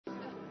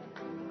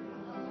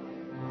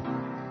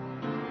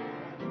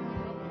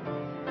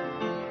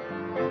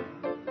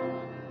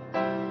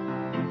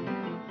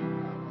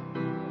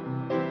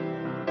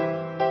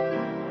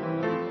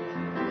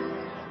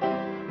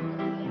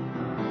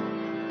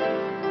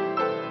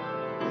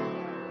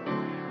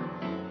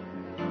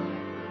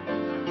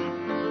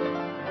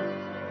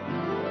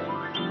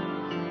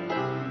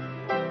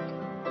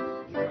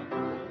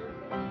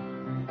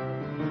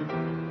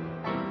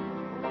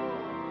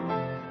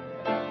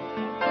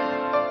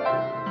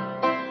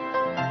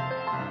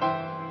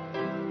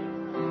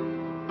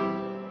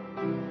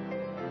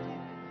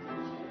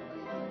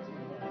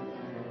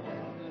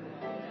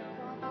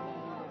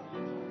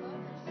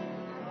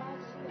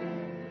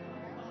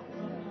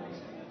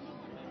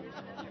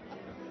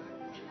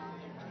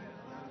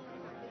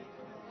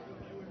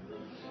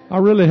I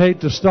really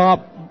hate to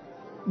stop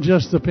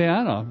just the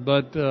piano,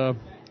 but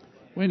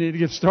we need to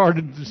get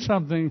started to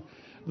something,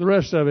 the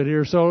rest of it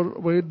here. So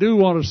we do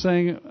want to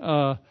sing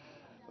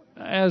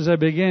as a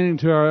beginning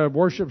to our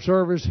worship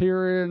service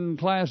here in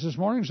class this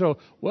morning. So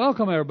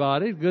welcome,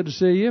 everybody. Good to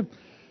see you.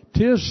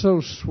 'Tis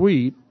so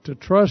sweet to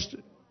trust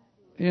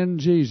in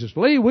Jesus.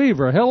 Lee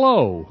Weaver,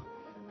 hello.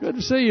 Good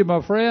to see you,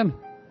 my friend.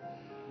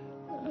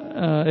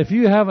 If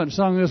you haven't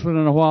sung this one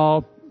in a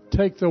while,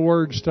 take the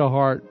words to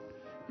heart.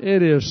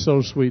 It is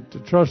so sweet to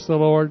trust the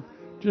Lord.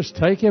 Just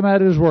take Him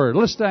at His word.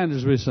 Let's stand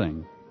as we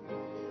sing.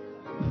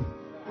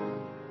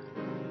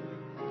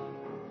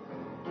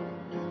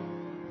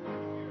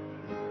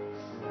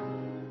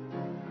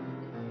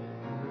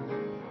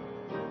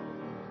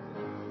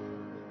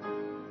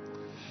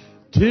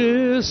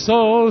 "'Tis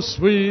so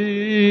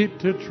sweet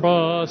to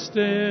trust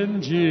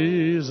in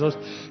Jesus,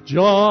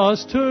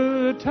 just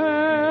to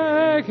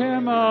take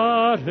Him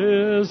at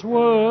His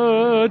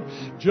word,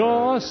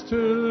 just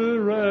to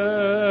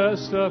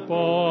rest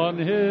upon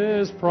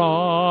His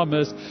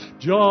promise,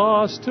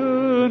 just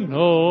to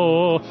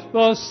know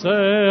thus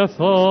saith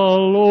the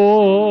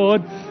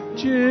Lord.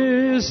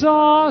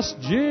 Jesus,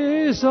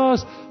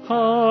 Jesus,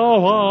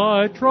 how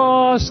I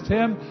trust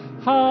Him,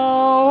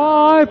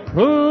 how I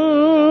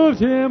proved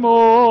Him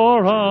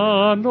o'er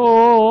and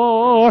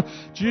o'er.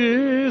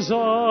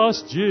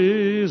 Jesus,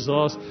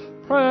 Jesus,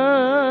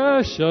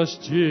 precious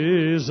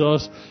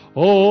Jesus,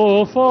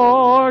 oh,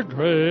 for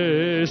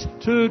grace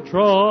to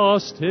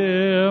trust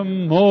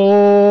Him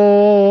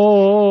more.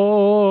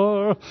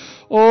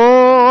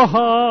 Oh,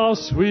 how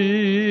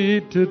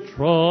sweet to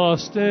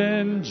trust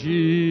in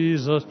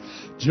Jesus,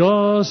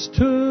 just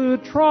to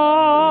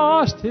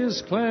trust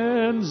His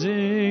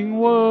cleansing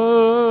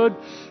word,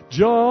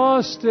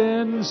 just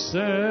in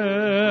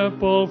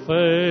simple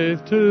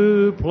faith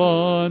to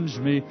plunge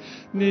me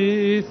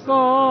 'neath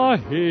the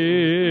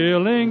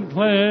healing,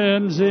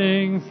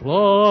 cleansing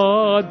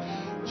flood.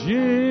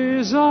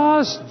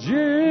 Jesus,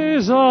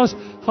 Jesus,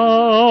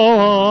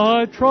 how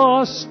I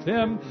trust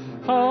Him,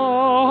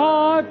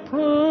 how I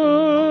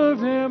prove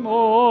Him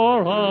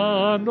o'er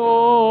and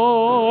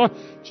o'er.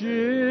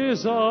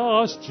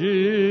 Jesus,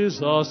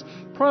 Jesus,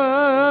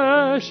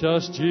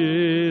 precious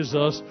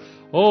Jesus,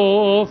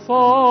 oh,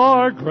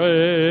 for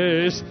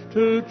grace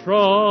to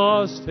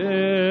trust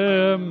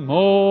Him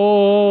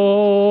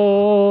more.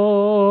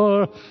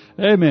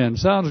 Amen.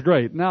 Sounds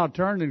great. Now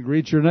turn and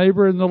greet your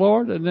neighbor in the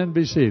Lord and then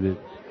be seated.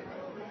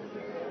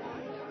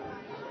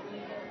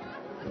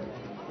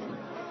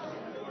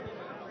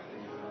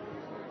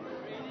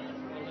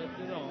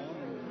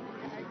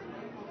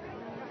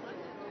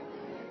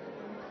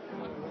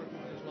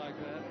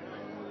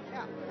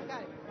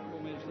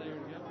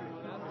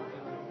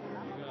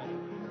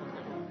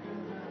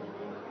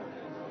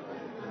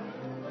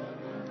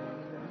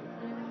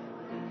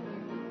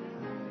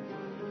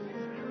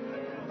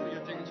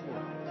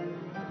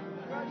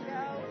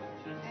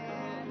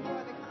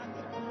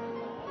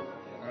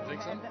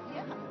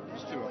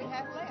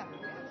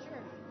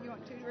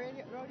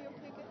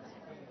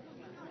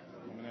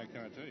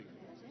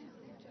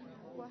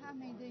 Well, how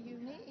many do you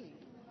need?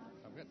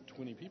 I've got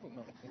 20 people.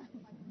 No.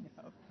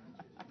 No.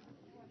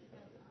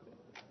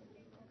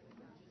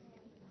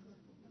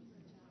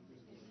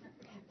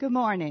 Good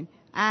morning.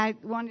 I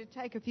wanted to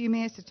take a few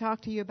minutes to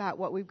talk to you about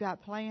what we've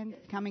got planned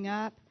coming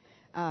up.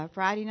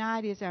 Friday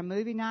night is our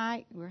movie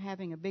night. We're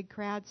having a big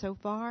crowd so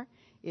far.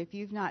 If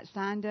you've not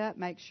signed up,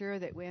 make sure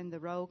that when the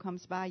roll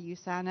comes by, you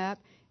sign up.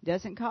 It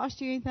doesn't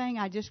cost you anything.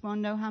 I just want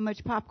to know how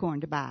much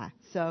popcorn to buy.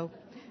 So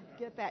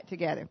get that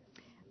together.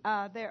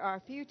 There are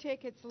a few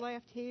tickets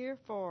left here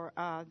for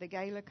the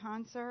gala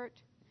concert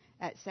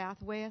at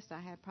Southwest. I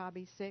have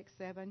probably 6,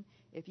 7.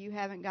 If you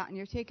haven't gotten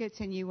your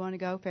tickets and you want to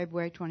go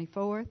February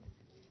 24th,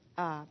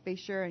 be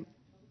sure and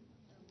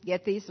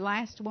get these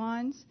last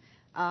ones.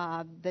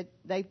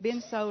 They've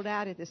been sold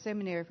out at the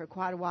seminary for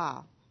quite a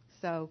while.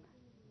 So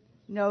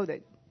know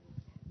that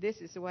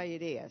this is the way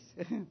it is.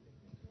 There's 2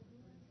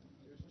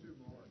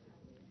 more.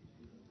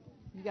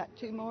 You got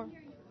 2 more?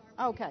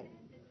 Okay.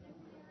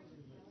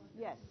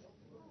 Yes.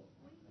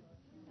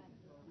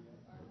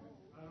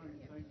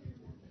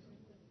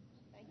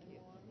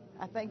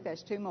 I think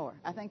there's 2 more.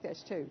 I think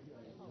there's 2.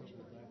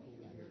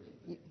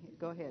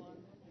 Go ahead.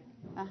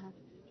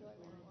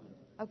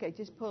 Okay,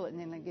 just pull it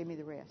and then give me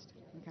the rest.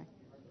 Okay.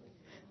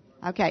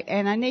 Okay,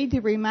 and I need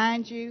to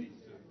remind you.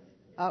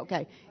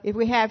 Okay, if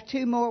we have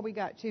 2 more, we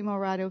got 2 more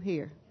right over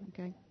here.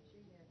 Okay.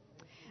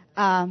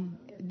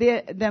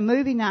 The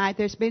movie night,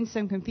 there's been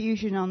some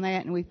confusion on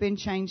that, and we've been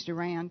changed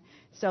around.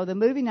 So the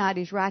movie night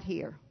is right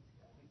here,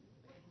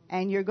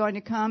 and you're going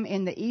to come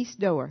in the east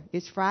door.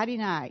 It's Friday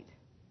night.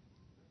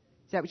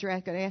 Is that what you're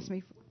going to ask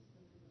me?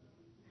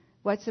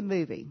 What's the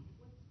movie?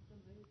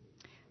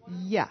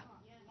 Yeah.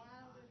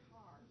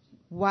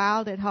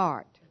 Wild at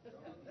Heart.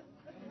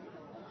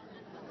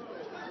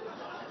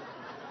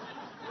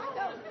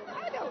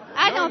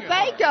 I don't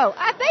think so.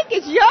 I think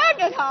it's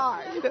Young at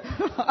Heart.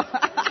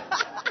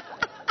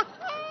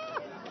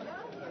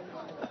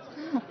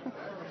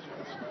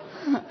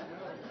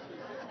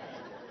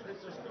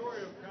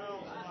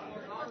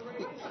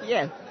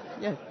 yes,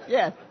 yes,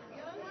 yes.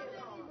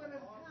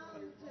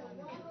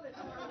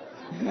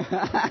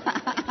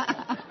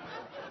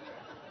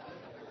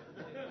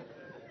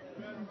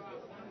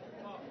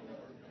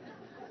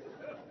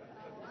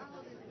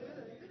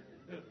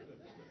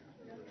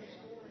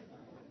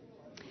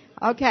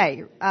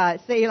 Okay,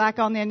 see, like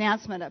on the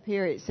announcement up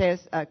here, it says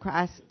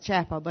Christ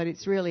Chapel, but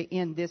it's really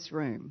in this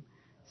room.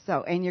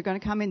 So, and you're going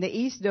to come in the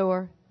east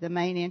door, the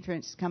main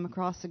entrance, come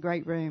across the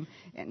great room,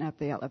 and up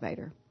the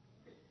elevator.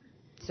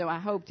 So I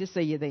hope to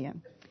see you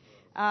then.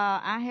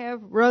 I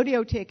have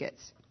rodeo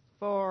tickets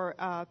for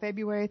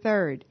February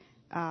 3rd.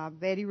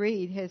 Betty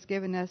Reed has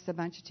given us a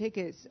bunch of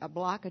tickets, a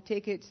block of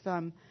tickets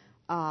from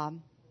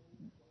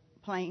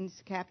Plains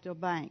Capital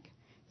Bank.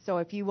 So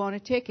if you want a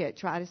ticket,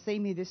 try to see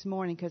me this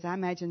morning because I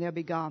imagine they'll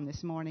be gone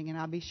this morning, and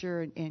I'll be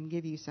sure and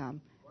give you some.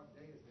 What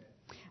day is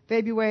that?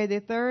 February the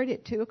 3rd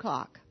at 2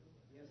 o'clock.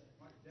 Yes,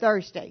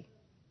 Thursday.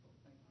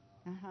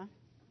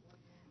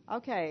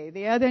 Okay,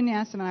 the other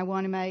announcement I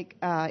want to make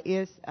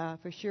is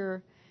for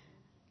sure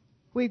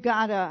we've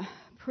got a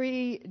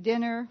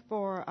pre-dinner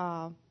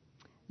for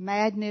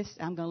Madness.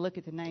 I'm going to look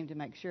at the name to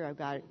make sure I've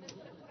got it.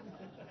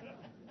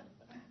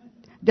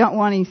 Don't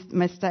want any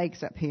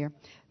mistakes up here.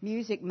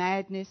 Music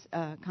Madness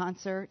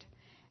concert,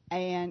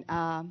 and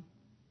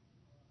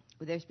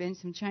there's been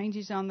some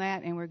changes on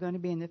that, and we're going to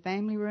be in the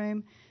family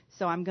room,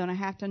 so I'm going to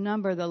have to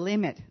number the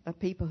limit of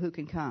people who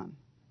can come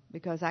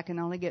because I can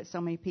only get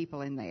so many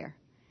people in there.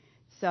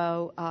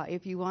 So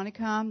if you want to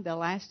come, the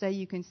last day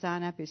you can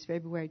sign up is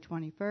February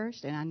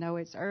 21st, and I know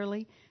it's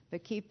early,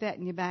 but keep that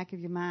in the back of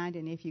your mind,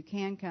 and if you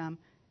can come,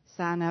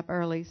 sign up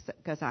early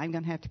because I'm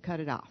going to have to cut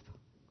it off.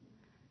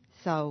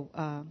 So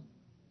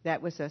that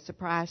was a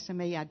surprise to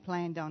me. I'd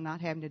planned on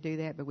not having to do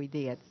that, but we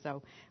did.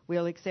 So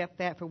we'll accept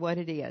that for what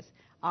it is.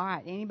 All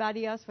right.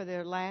 Anybody else for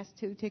their last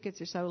 2 tickets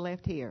or so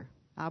left here?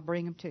 I'll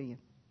bring them to you.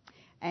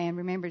 And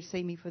remember to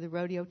see me for the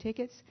rodeo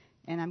tickets.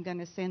 And I'm going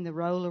to send the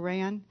roll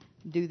around,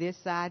 do this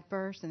side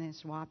first, and then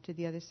swap to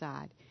the other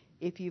side.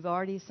 If you've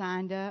already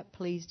signed up,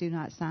 please do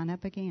not sign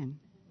up again.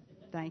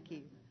 Thank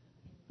you.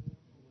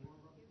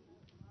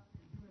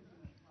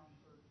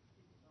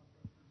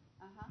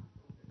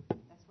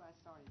 That's what I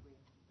started with.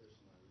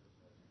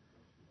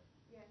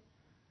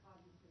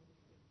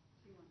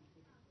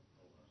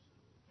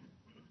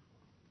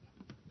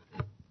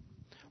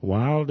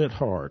 Wild at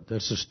Heart.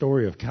 That's the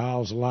story of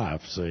Kyle's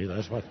life. See,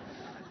 that's what.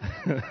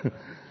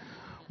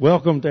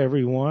 Welcome to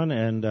everyone,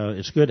 and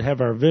it's good to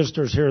have our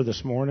visitors here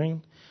this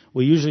morning.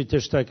 We usually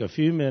just take a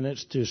few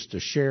minutes just to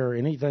share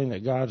anything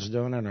that God's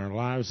done in our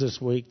lives this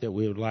week that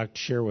we would like to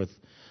share with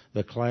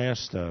the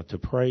class to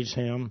praise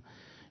Him,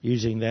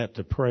 using that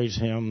to praise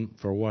Him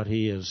for what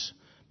He has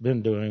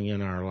been doing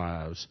in our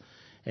lives.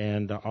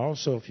 And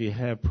also, if you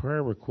have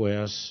prayer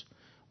requests,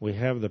 we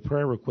have the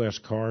prayer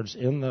request cards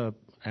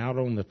out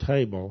on the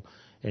table,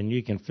 and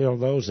you can fill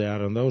those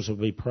out, and those will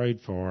be prayed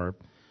for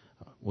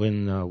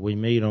when we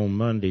meet on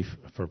Monday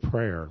for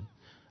prayer.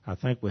 I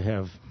think we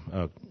have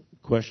a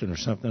question or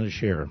something to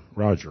share.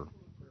 Roger.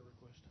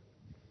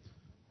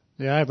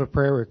 Yeah, I have a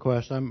prayer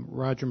request. I'm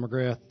Roger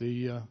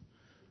McGrath.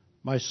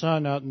 My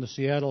son out in the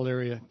Seattle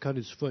area cut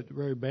his foot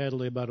very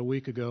badly about a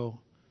week ago,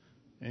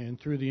 and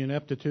through the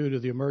ineptitude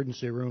of the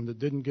emergency room that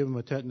didn't give him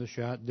a tetanus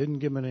shot, didn't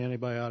give him an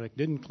antibiotic,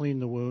 didn't clean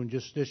the wound,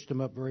 just stitched him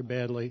up very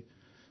badly,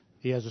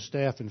 he has a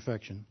staph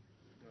infection.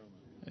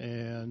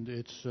 And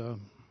it's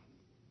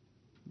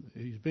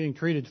he's being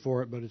treated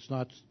for it, but it's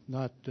not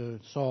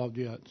solved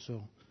yet.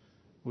 So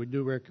we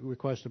do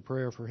request a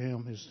prayer for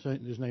him.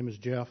 His name is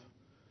Jeff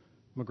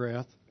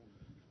McGrath.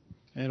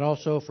 And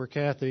also for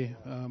Kathy,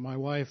 my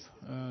wife,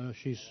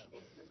 she's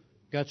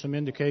got some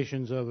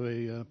indications of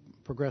a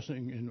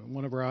progressing in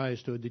one of her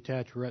eyes to a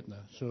detached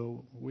retina.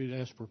 So we'd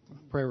ask for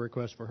prayer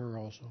requests for her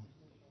also.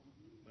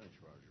 Thanks,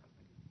 Roger.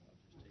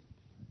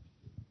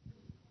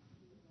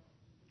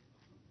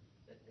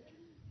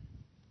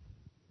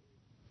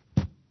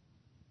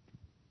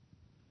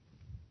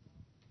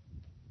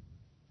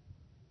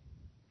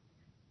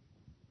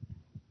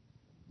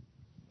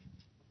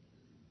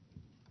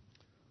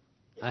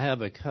 I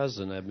have a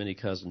cousin. I have many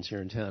cousins here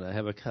in town. I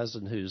have a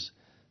cousin whose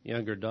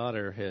younger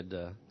daughter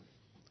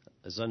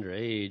is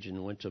underage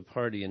and went to a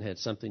party and had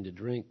something to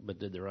drink, but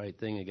did the right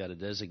thing and got a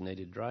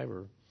designated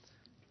driver.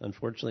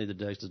 Unfortunately, the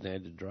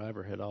designated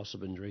driver had also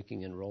been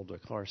drinking and rolled a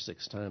car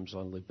 6 times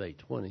on Loop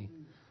 820.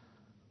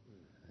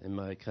 And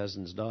my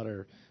cousin's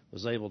daughter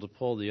was able to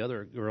pull the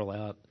other girl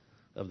out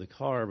of the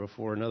car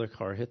before another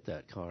car hit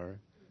that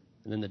car.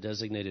 And then the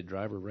designated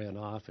driver ran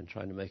off and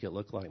tried to make it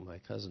look like my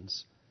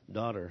cousin's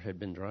daughter had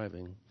been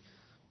driving.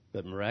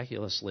 But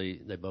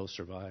miraculously, they both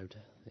survived.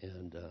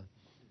 And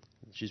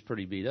she's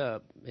pretty beat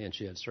up, and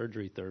she had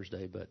surgery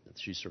Thursday, but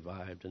she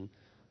survived. And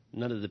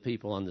none of the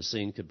people on the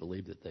scene could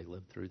believe that they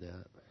lived through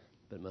that.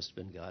 But it must have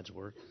been God's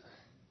work.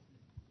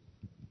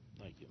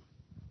 Thank you.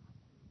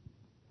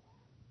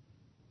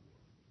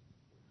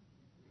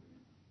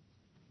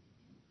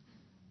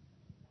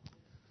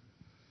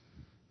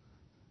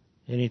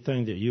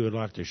 Anything that you would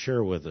like to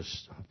share with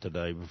us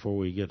today before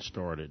we get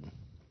started?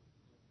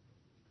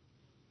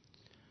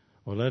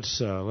 Well, let's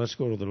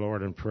go to the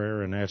Lord in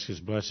prayer and ask His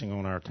blessing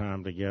on our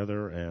time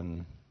together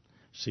and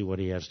see what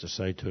He has to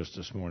say to us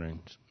this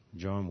morning.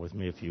 Join with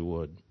me if you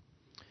would.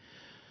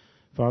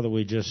 Father,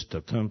 we just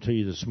come to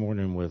you this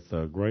morning with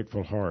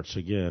grateful hearts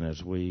again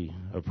as we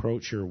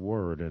approach your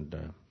word and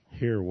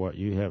hear what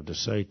you have to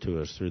say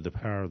to us through the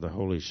power of the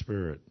Holy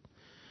Spirit.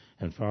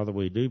 And Father,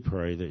 we do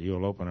pray that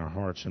you'll open our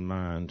hearts and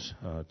minds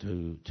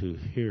to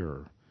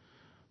hear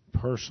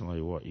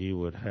personally what you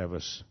would have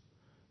us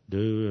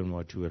do and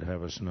what you would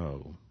have us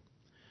know.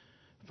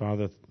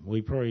 Father,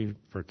 we pray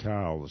for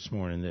Kyle this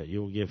morning that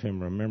you'll give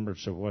him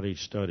remembrance of what he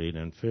studied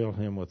and fill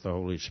him with the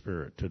Holy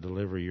Spirit to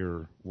deliver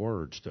your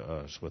words to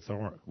us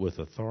with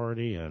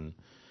authority and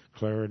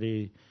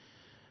clarity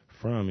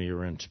from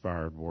your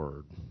inspired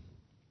word.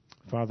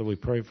 Father, we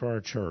pray for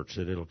our church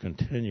that it'll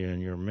continue in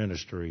your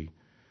ministry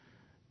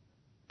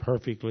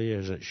perfectly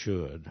as it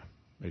should,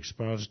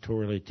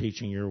 expositorily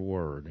teaching your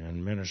word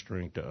and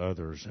ministering to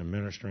others and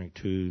ministering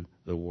to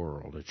the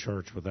world, a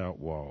church without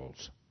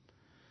walls.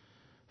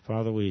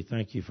 Father, we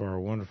thank you for our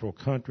wonderful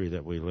country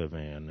that we live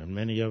in, and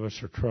many of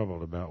us are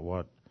troubled about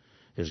what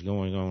is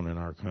going on in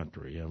our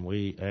country, and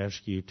we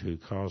ask you to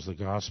cause the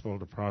gospel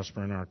to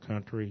prosper in our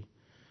country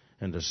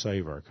and to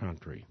save our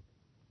country.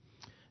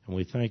 And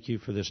we thank you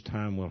for this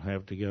time we'll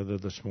have together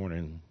this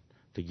morning,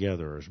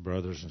 together as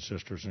brothers and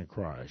sisters in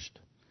Christ.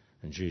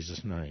 In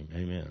Jesus' name,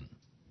 amen.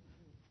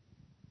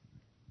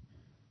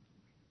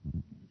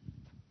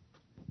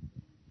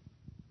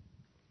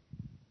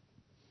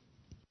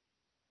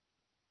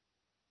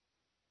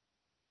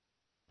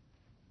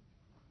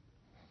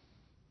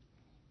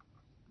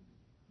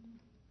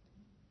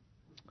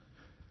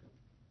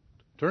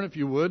 Turn, if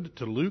you would,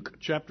 to Luke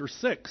chapter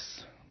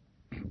 6.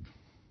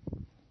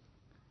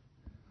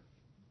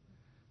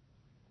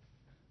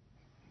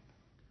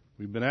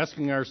 We've been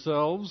asking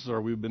ourselves, or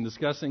we've been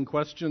discussing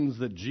questions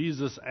that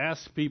Jesus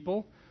asked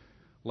people.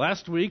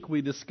 Last week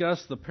we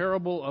discussed the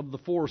parable of the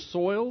four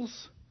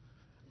soils,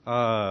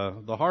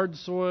 the hard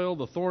soil,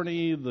 the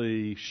thorny,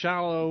 the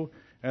shallow,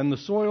 and the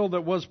soil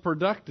that was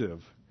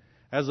productive,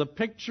 as a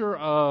picture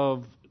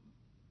of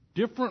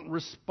different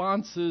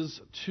responses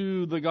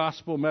to the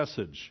gospel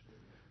message.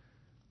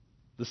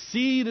 The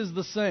seed is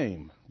the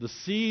same. The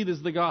seed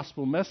is the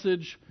gospel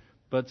message,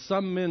 but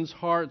some men's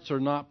hearts are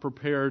not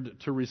prepared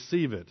to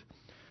receive it.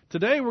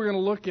 Today we're going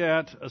to look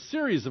at a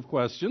series of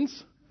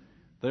questions.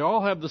 They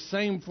all have the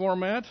same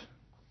format.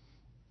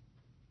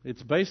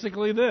 It's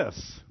basically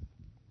this.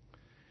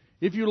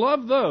 If you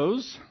love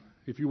those,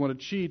 if you want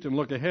to cheat and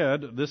look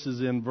ahead, this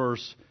is in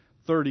verse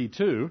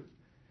 32.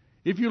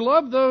 If you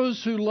love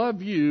those who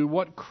love you,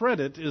 what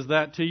credit is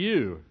that to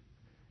you?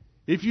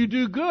 If you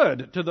do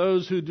good to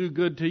those who do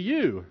good to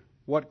you,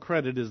 what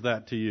credit is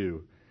that to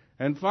you?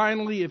 And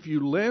finally, if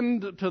you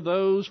lend to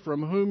those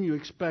from whom you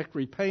expect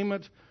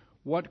repayment,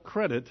 what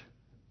credit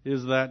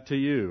is that to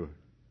you?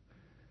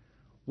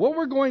 What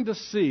we're going to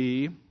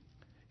see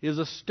is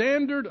a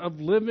standard of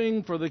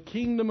living for the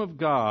kingdom of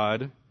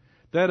God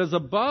that is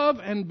above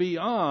and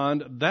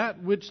beyond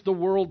that which the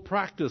world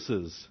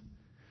practices.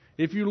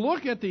 If you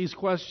look at these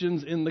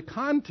questions in the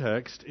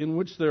context in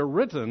which they're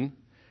written,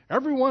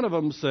 every one of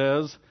them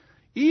says,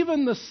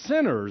 even the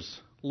sinners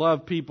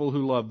love people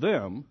who love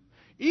them.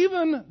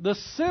 Even the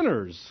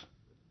sinners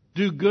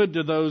do good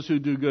to those who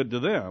do good to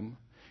them.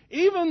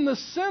 Even the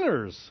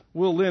sinners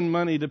will lend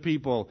money to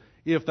people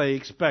if they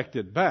expect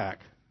it back.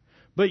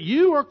 But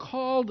you are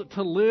called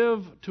to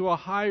live to a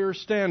higher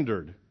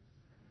standard.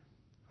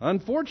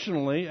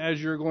 Unfortunately, as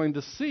you're going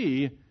to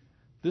see,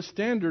 this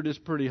standard is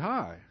pretty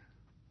high.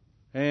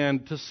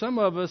 And to some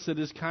of us, it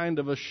is kind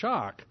of a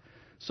shock.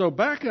 So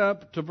back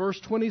up to verse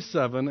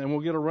 27, and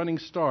we'll get a running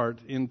start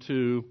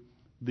into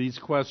these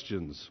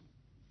questions.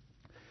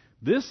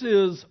 This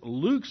is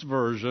Luke's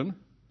version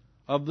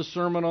of the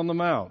Sermon on the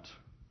Mount,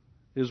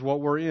 is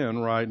what we're in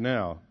right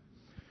now.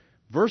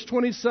 Verse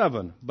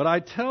 27, but I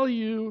tell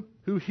you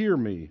who hear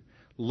me,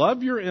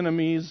 love your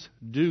enemies,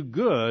 do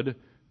good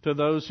to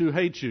those who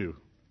hate you.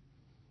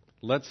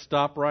 Let's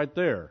stop right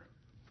there.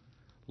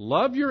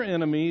 Love your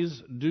enemies,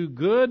 do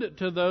good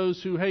to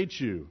those who hate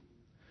you.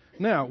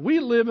 Now, we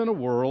live in a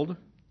world,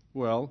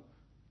 well,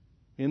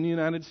 in the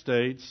United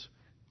States,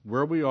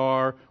 where we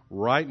are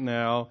right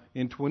now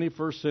in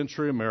 21st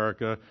century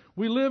America,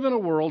 we live in a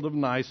world of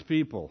nice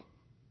people.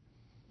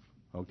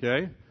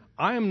 Okay?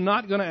 I am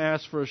not going to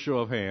ask for a show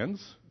of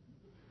hands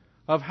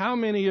of how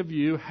many of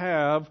you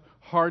have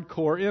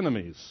hardcore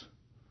enemies.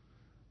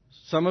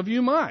 Some of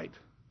you might.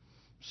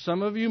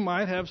 Some of you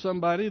might have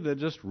somebody that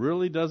just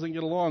really doesn't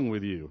get along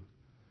with you.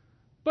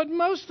 But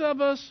most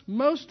of us,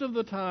 most of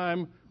the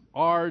time,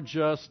 are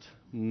just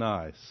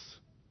nice.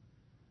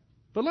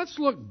 But let's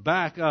look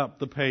back up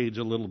the page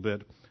a little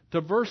bit to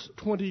verse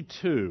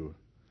 22.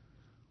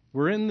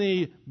 We're in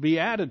the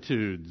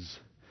Beatitudes.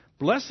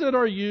 Blessed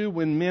are you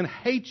when men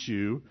hate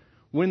you,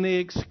 when they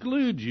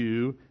exclude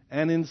you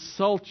and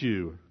insult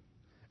you,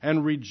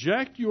 and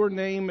reject your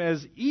name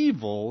as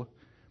evil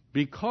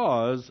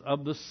because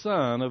of the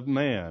Son of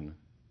Man.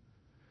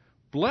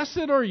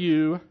 Blessed are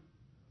you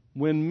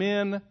when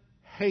men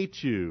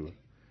hate you.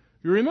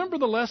 You remember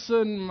the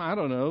lesson,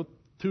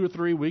 2 or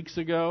 3 weeks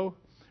ago,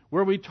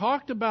 where we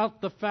talked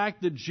about the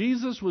fact that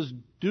Jesus was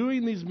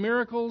doing these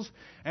miracles,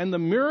 and the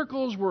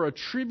miracles were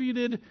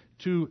attributed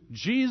to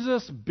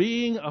Jesus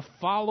being a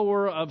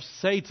follower of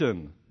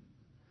Satan.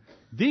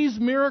 These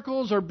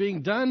miracles are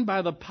being done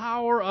by the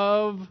power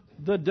of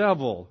the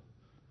devil.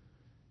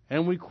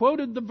 And we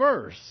quoted the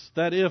verse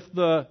that if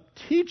the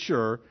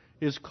teacher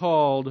is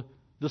called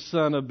the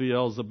son of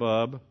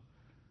Beelzebub,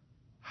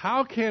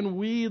 how can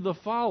we, the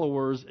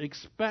followers,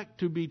 expect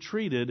to be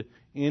treated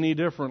any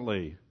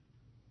differently?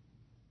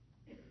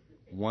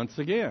 Once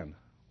again,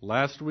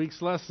 last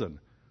week's lesson,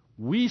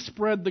 we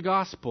spread the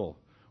gospel.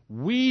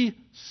 We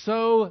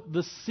sow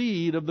the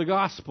seed of the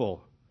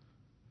gospel.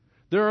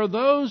 There are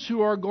those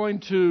who are going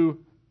to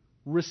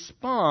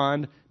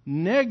respond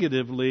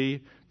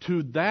negatively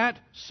to that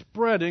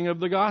spreading of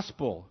the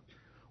gospel.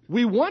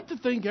 We want to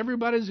think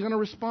everybody's going to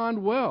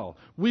respond well.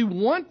 We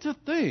want to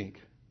think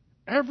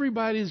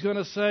everybody's going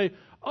to say,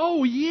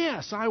 oh,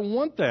 yes, I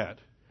want that.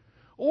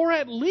 Or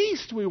at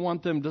least we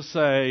want them to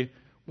say,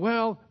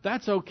 well,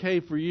 that's okay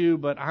for you,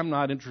 but I'm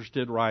not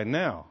interested right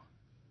now.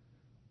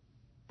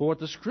 But what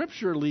the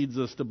Scripture leads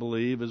us to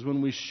believe is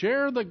when we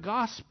share the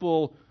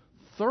gospel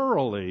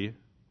thoroughly,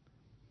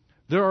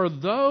 there are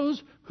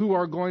those who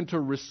are going to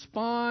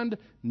respond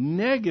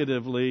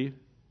negatively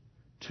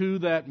to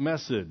that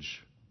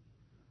message.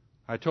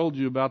 I told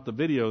you about the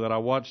video that I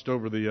watched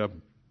over the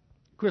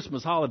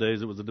Christmas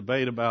holidays. It was a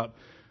debate about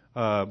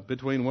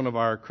between one of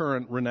our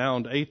current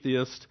renowned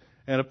atheists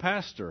and a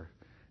pastor.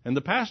 And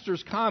the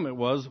pastor's comment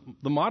was,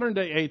 the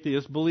modern-day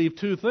atheists believe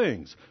two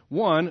things.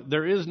 One,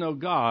 there is no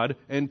God,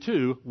 and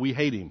two, we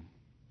hate him.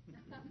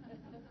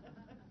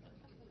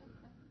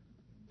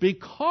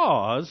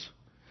 Because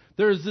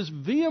there's this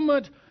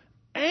vehement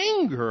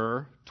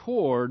anger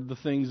toward the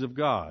things of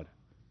God.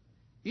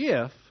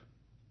 If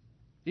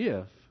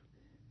it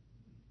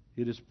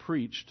is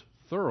preached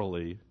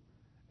thoroughly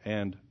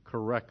and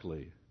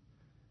correctly.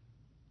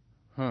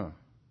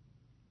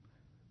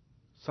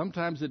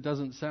 Sometimes it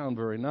doesn't sound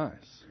very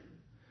nice.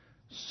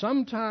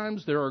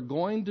 Sometimes there are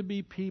going to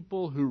be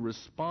people who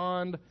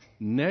respond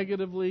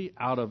negatively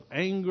out of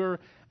anger,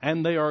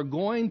 and they are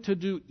going to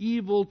do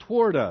evil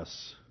toward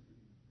us.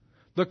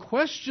 The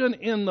question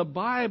in the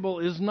Bible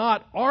is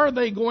not, are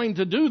they going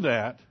to do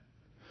that?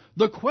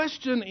 The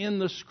question in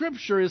the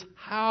Scripture is,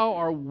 how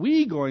are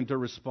we going to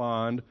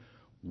respond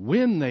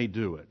when they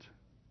do it?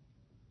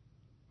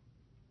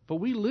 But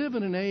we live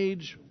in an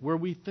age where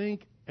we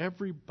think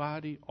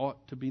everybody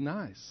ought to be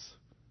nice.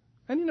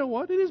 And you know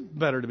what? It is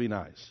better to be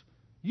nice.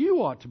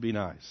 You ought to be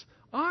nice.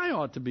 I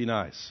ought to be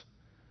nice.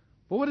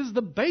 But what is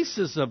the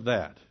basis of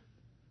that?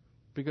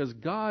 Because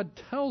God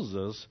tells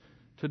us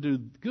to do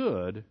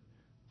good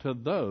to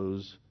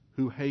those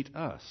who hate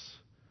us.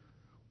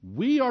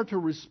 We are to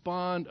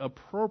respond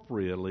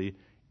appropriately,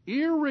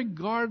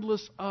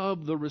 irregardless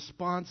of the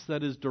response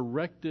that is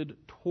directed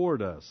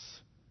toward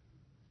us.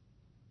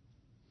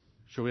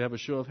 Shall we have a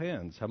show of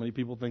hands? How many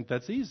people think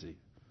that's easy?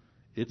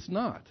 It's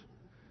not.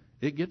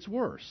 It gets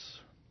worse.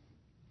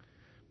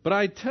 But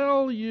I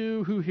tell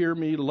you who hear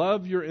me,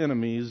 love your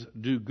enemies,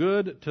 do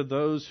good to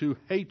those who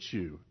hate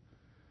you.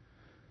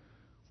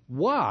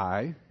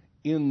 Why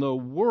in the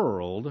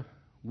world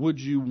would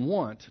you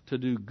want to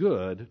do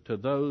good to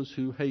those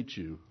who hate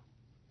you?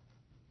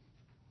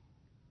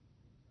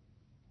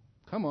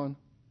 Come on.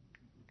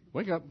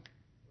 Wake up.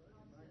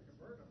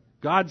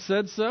 God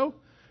said so.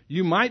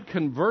 You might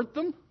convert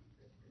them.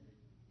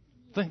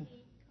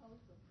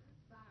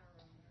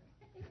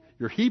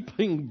 You're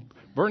heaping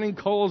burning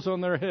coals on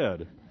their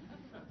head.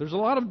 There's a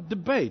lot of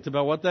debate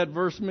about what that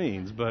verse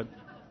means, but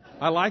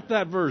I like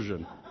that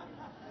version.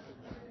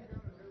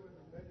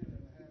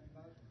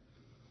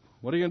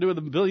 What are you going to do with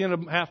 1.5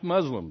 billion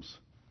Muslims?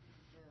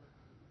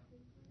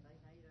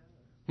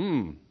 You're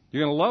going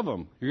to love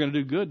them. You're going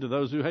to do good to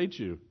those who hate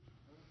you.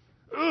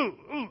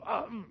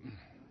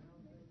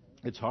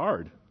 It's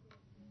hard.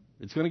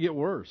 It's going to get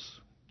worse.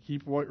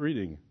 Keep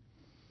reading.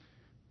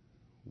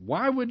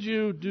 Why would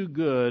you do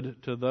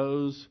good to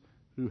those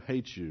who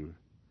hate you?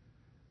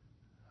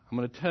 I'm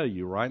going to tell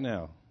you right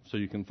now so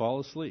you can fall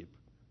asleep,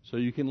 so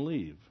you can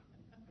leave.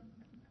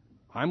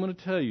 I'm going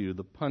to tell you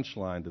the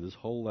punchline to this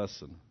whole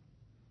lesson.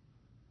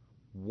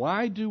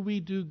 Why do we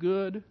do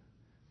good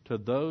to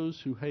those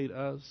who hate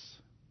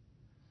us?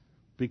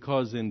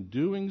 Because in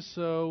doing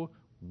so,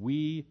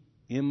 we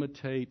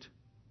imitate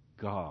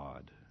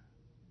God.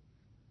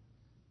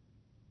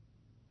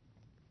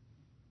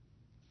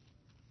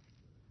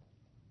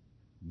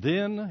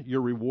 Then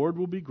your reward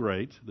will be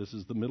great. This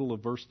is the middle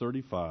of verse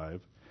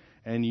 35.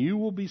 And you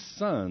will be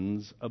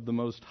sons of the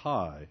Most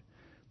High,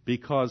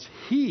 because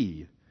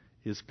He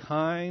is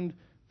kind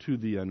to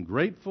the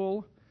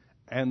ungrateful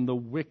and the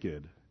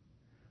wicked.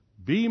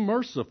 Be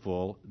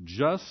merciful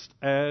just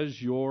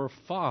as your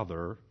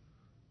Father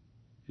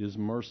is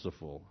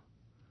merciful.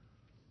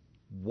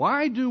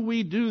 Why do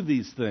we do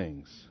these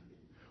things?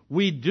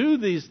 We do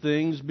these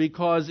things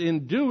because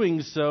in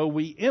doing so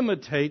we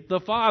imitate the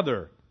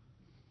Father.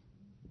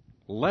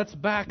 let's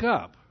back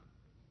up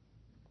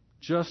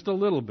just a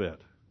little bit.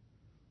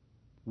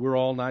 We're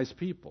all nice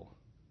people.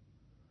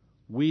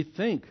 We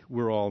think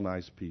we're all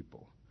nice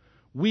people.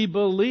 We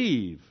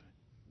believe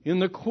in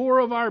the core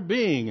of our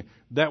being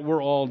that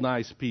we're all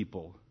nice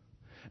people.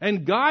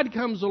 And God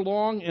comes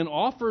along and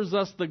offers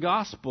us the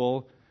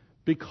gospel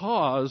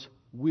because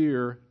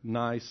we're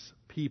nice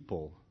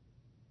people.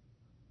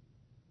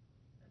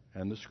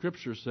 And the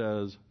Scripture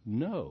says,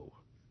 no,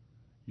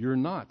 you're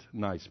not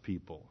nice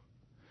people.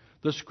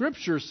 The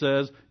Scripture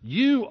says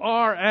you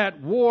are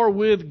at war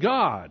with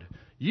God.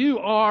 You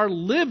are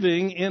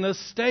living in a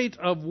state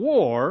of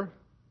war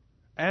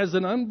as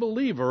an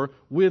unbeliever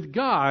with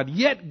God.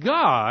 Yet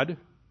God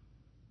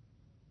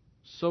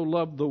so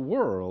loved the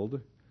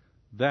world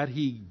that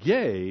He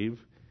gave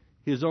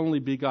His only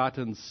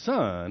begotten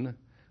Son,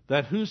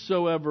 that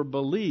whosoever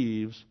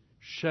believes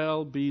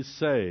shall be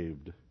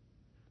saved.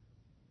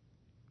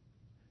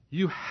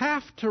 You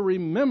have to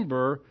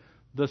remember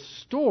the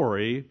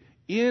story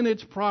in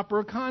its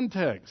proper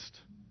context.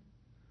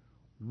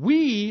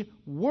 We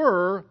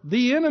were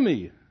the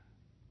enemy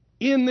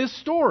in this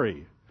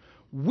story.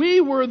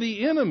 We were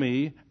the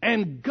enemy,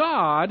 and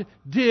God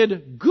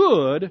did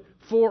good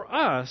for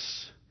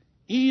us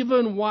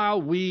even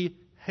while we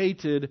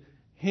hated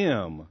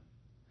Him.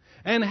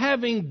 And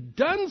having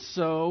done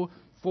so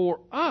for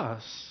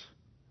us,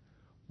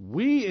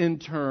 we in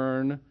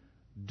turn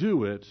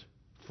do it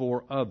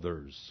for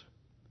others.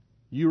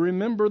 You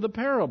remember the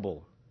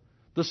parable.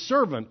 The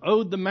servant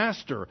owed the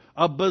master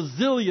 $1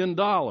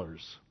 bazillion.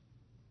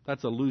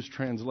 That's a loose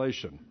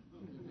translation.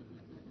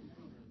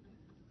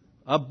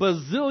 $1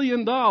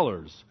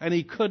 bazillion, and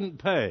he couldn't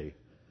pay.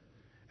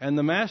 And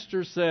the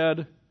master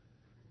said,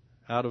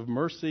 out of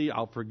mercy,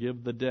 I'll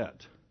forgive the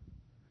debt.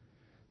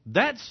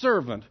 That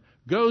servant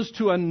goes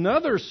to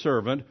another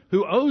servant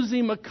who owes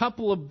him a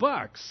couple of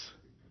bucks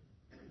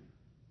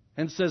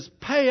and says,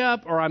 pay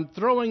up or I'm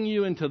throwing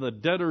you into the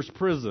debtor's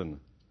prison.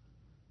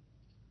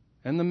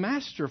 And the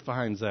master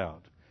finds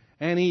out.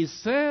 And he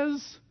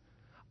says,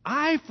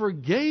 I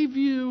forgave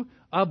you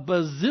 $1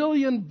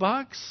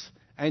 bazillion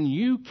and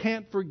you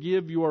can't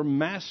forgive your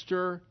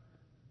master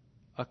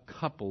a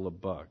couple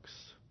of bucks.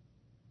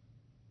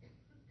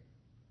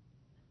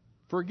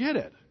 Forget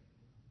it.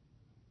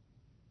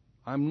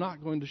 I'm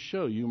not going to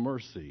show you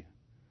mercy.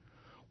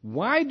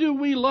 Why do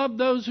we love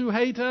those who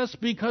hate us?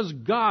 Because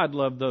God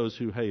loved those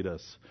who hate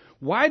us.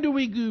 Why do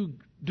we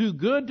do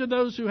good to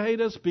those who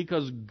hate us?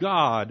 Because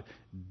God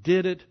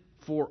did it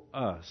for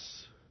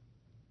us.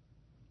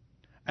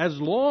 As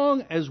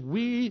long as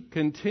we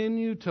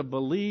continue to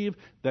believe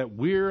that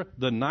we're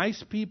the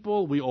nice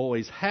people, we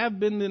always have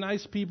been the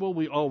nice people,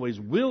 we always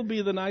will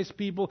be the nice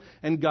people,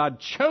 and God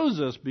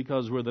chose us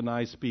because we're the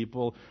nice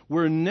people,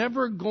 we're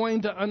never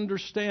going to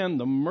understand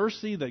the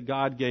mercy that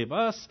God gave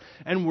us,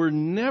 and we're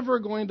never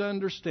going to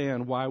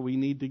understand why we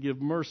need to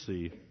give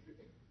mercy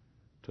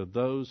to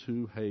those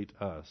who hate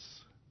us.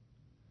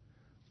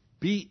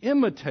 Be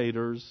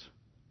imitators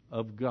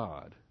of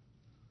God.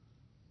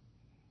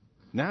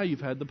 Now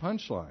you've had the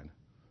punchline.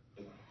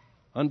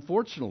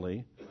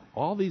 Unfortunately,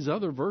 all these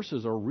other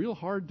verses are real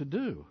hard to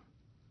do.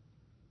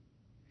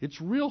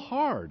 It's real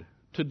hard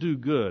to do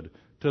good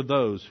to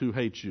those who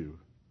hate you.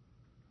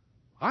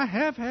 I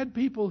have had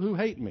people who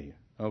hate me,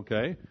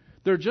 okay?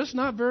 They're just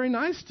not very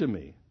nice to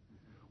me.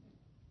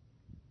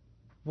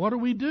 What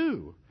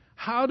do?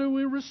 How do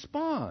we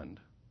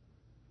respond?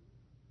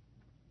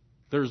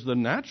 There's the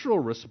natural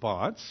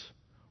response,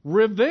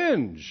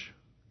 revenge.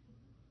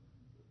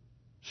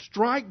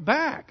 Strike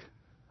back.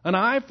 An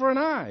eye for an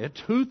eye, a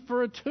tooth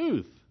for a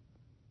tooth.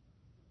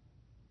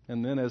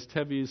 And then, as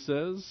Tevi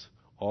says,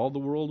 all the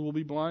world will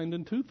be blind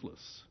and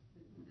toothless.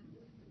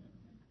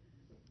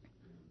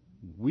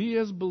 We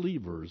as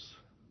believers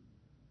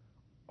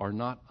are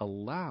not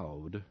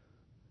allowed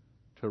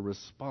to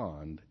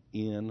respond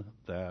in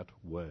that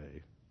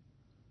way.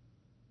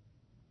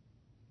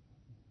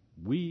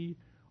 We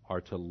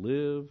are to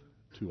live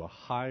to a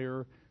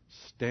higher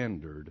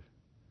standard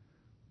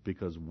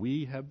because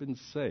we have been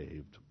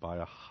saved by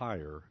a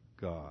higher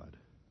God.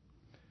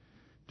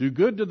 Do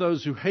good to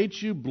those who hate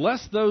you.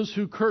 Bless those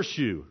who curse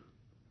you.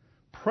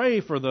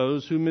 Pray for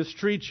those who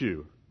mistreat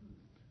you.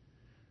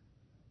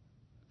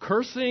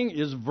 Cursing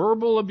is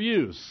verbal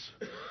abuse.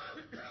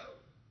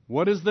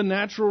 What is the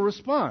natural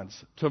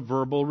response to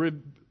verbal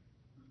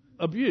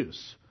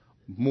abuse?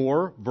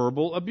 More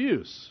verbal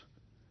abuse.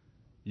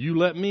 You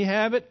let me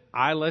have it,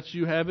 I let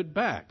you have it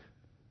back.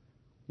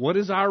 What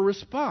is our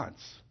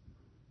response?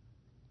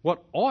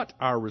 What ought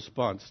our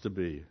response to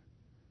be?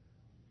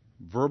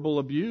 Verbal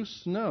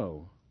abuse?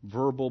 No.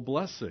 Verbal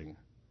blessing.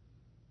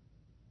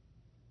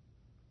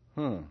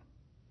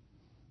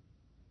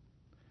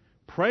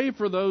 Pray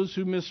for those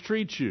who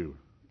mistreat you.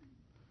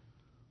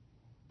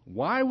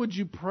 Why would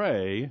you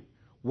pray?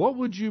 What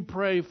would you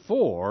pray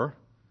for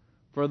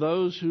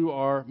those who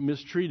are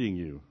mistreating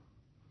you?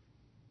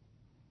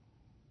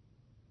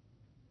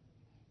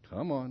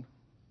 Come on.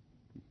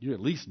 You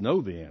at least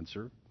know the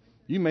answer.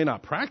 You may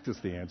not practice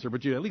the answer,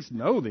 but you at least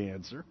know the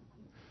answer.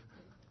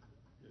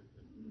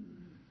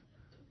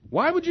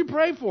 Why would you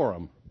pray for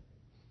them?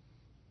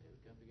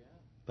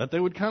 That they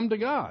would come to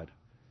God.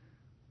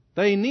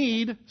 They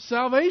need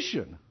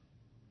salvation.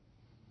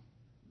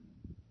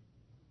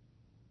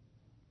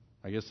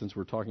 I guess since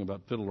we're talking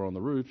about Fiddler on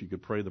the Roof, you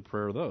could pray the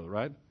prayer though,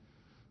 right?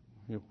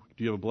 Do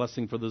you have a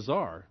blessing for the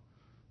czar?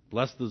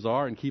 Bless the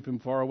czar and keep him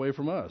far away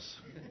from us.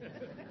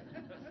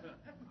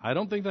 I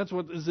don't think that's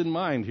what is in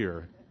mind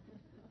here.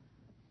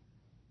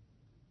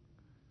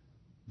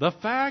 The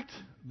fact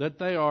that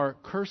they are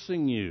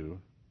cursing you,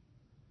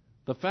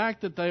 the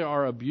fact that they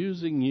are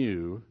abusing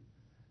you,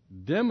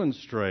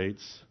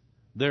 demonstrates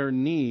their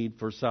need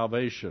for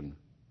salvation.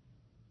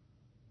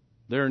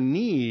 Their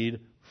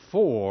need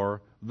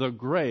for the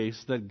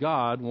grace that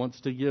God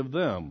wants to give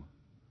them.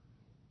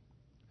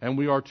 And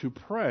we are to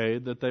pray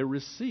that they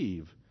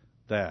receive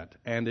that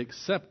and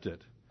accept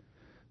it.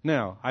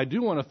 Now, I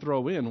do want to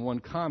throw in one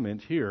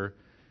comment here.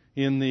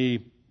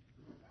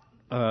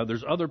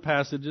 There's other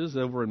passages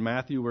over in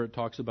Matthew where it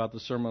talks about the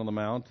Sermon on the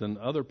Mount, and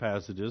other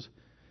passages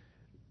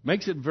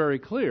makes it very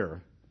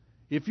clear.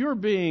 If you're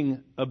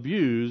being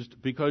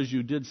abused because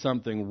you did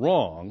something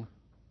wrong,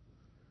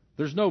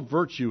 there's no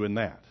virtue in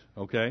that,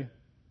 okay?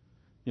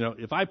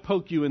 If I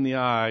poke you in the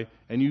eye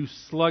and you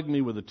slug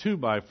me with a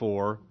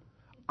 2x4,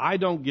 I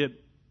don't get,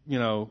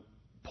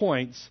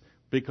 points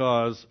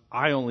because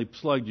I only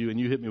slugged you and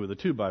you hit me with a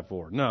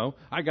 2x4. No,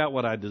 I got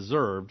what I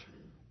deserved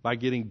by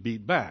getting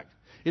beat back.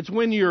 It's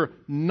when you're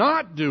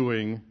not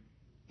doing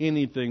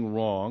anything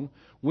wrong,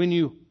 when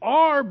you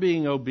are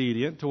being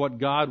obedient to what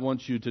God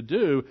wants you to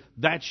do,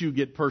 that you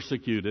get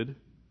persecuted.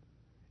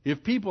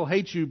 If people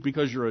hate you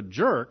because you're a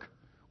jerk,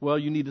 well,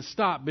 you need to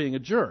stop being a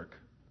jerk.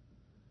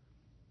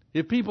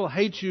 If people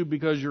hate you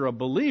because you're a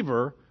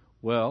believer,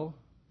 well,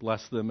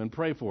 bless them and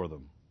pray for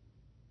them,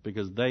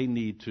 because they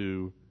need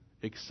to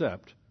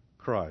accept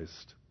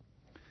Christ.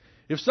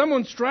 If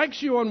someone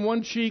strikes you on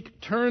one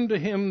cheek, turn to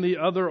him the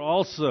other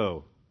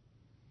also.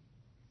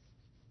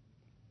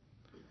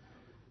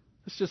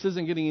 This just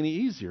isn't getting any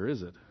easier,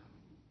 is it?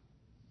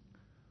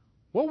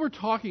 What we're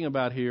talking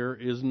about here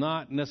is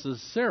not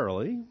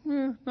necessarily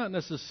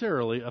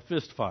a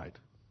fist fight.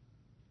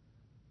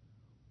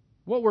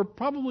 What we're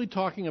probably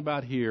talking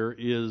about here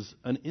is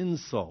an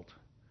insult.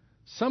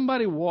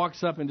 Somebody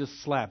walks up and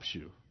just slaps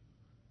you.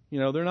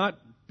 They're not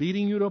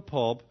beating you to a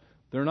pulp.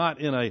 They're not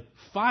in a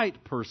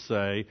fight per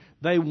se.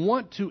 They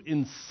want to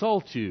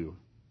insult you.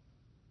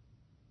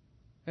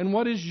 And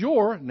what is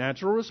your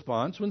natural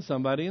response when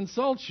somebody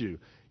insults you?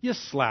 You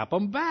slap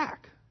them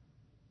back.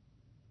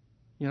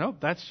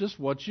 That's just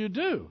what you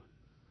do.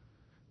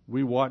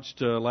 We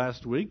watched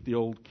last week the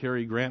old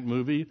Cary Grant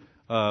movie,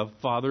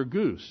 Father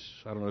Goose.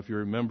 I don't know if you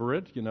remember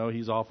it.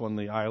 He's off on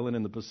the island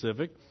in the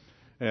Pacific,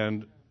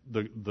 and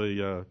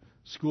the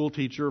school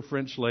teacher,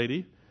 French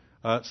lady,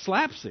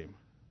 slaps him.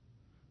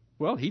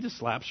 Well, he just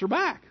slaps her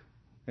back,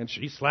 and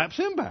she slaps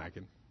him back,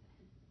 and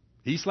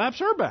he slaps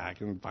her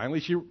back, and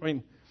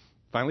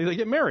finally they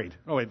get married.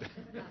 Oh wait,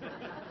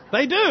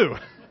 they do.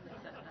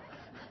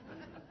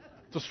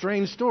 It's a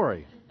strange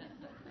story,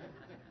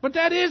 but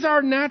that is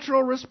our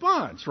natural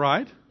response,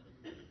 right?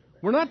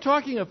 We're not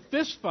talking a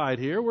fist fight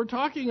here. We're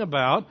talking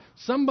about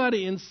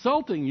somebody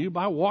insulting you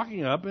by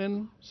walking up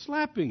and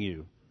slapping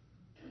you.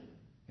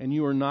 And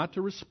you are not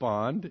to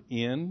respond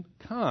in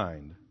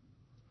kind.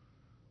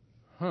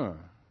 How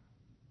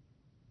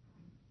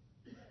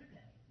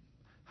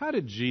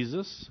did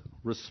Jesus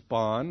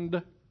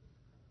respond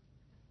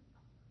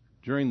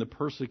during the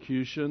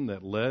persecution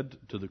that led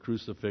to the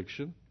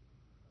crucifixion?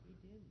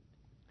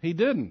 He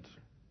didn't.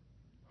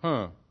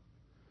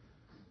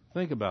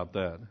 Think about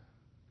that.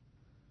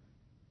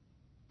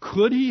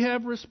 Could he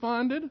have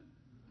responded?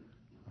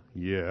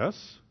 Yes.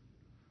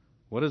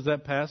 What is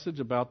that passage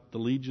about the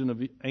legion of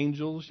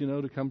angels,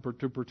 to come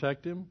to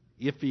protect him,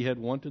 if he had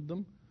wanted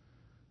them?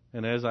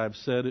 And as I've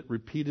said it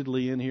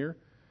repeatedly in here,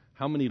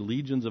 how many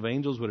legions of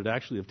angels would it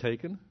actually have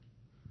taken?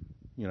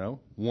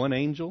 One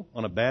angel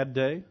on a bad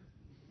day,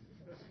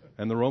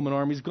 and the Roman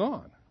army's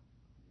gone.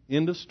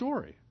 End of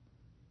story.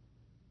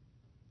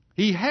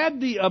 He had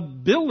the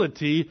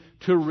ability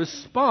to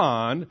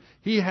respond.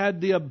 He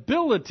had the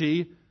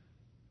ability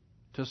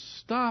to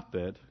stop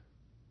it,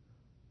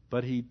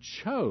 but he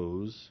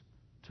chose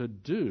to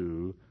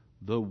do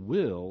the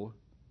will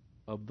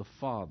of the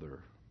Father.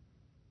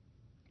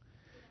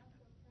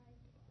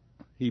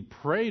 He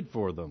prayed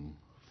for them.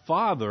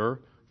 Father,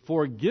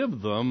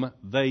 forgive them.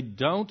 They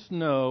don't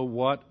know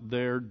what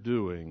they're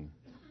doing.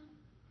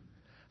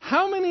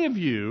 How many of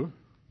you,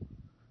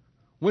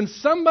 when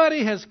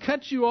somebody has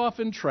cut you off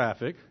in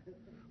traffic,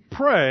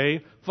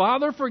 pray,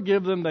 Father,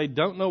 forgive them, they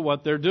don't know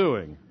what they're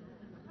doing?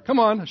 Come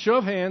on, show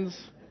of hands.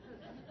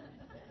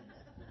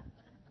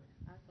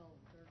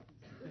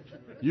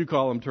 You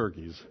call them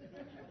turkeys.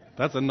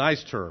 That's a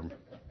nice term.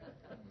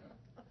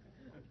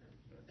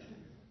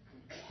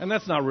 And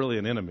that's not really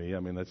an enemy.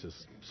 That's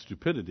just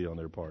stupidity on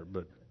their part.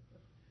 But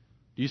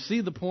do you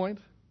see the point?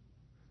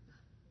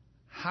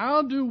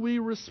 How do we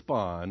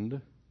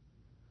respond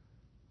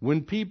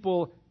when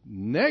people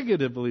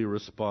negatively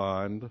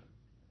respond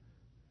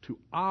to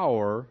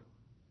our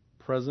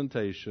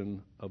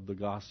presentation of the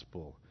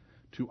gospel,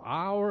 to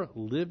our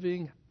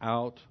living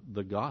out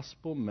the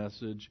gospel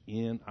message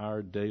in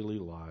our daily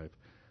life.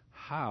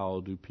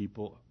 How do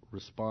people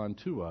respond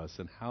to us,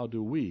 and how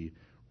do we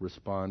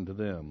respond to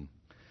them?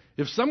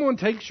 If someone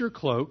takes your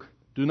cloak,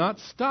 do not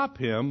stop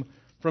him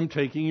from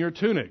taking your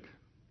tunic.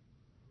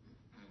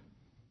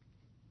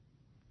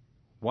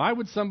 Why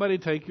would somebody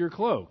take your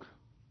cloak?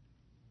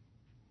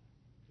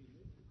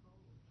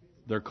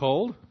 They're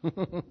cold?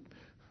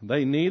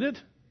 They need it?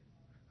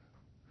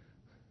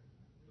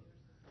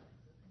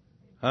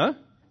 Huh?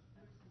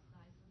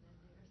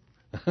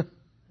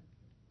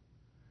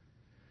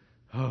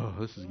 Oh,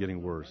 this is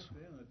getting worse.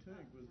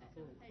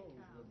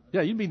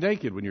 Yeah, you'd be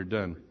naked when you're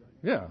done.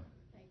 Yeah.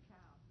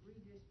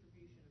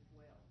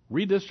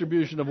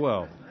 Redistribution of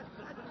wealth.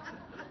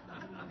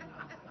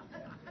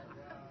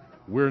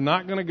 We're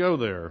not going to go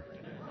there.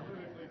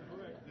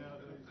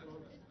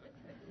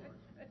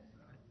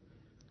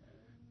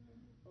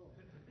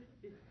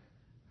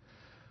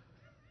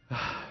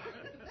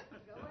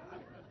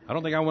 I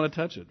don't think I want to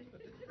touch it.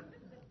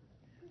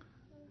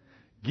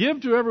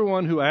 Give to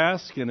everyone who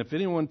asks, and if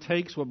anyone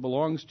takes what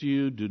belongs to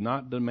you, do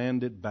not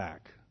demand it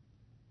back.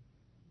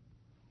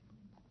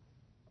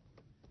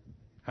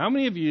 How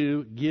many of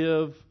you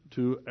give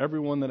to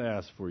everyone that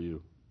asks for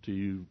you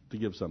to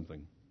give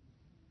something?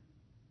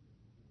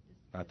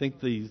 I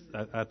think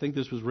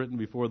this was written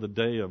before the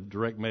day of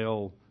direct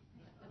mail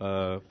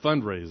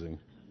fundraising,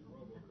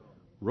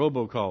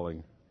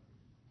 robocalling.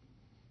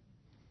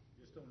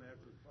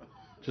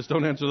 Just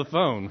don't answer the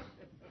phone.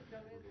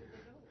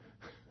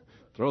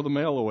 Throw the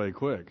mail away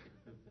quick.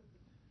 Really,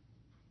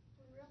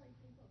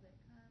 people that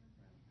come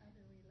from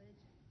other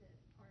religions that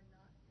are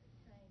not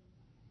the same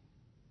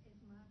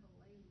as my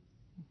beliefs,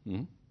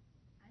 Mm-hmm.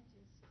 I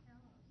just tell them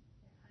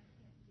that I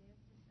can't give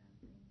to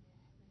something that's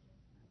against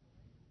my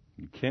beliefs.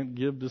 You can't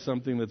give to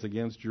something that's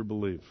against your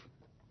belief.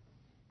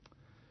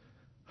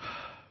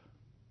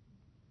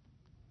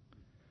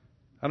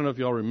 I don't know if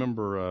y'all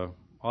remember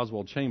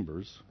Oswald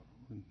Chambers,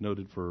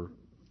 noted for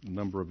a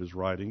number of his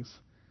writings.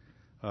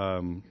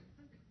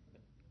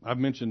 I've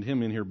mentioned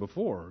him in here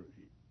before.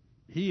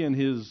 He and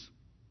his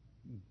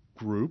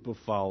group of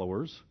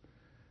followers,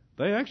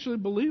 they actually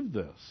believed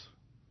this.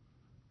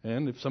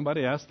 And if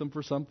somebody asked them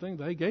for something,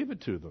 they gave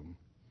it to them.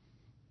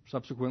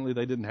 Subsequently,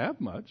 they didn't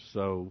have much,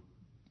 so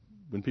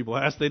when people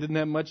asked, they didn't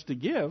have much to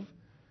give,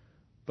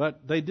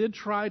 but they did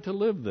try to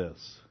live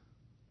this.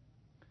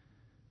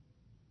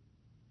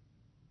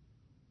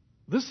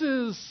 This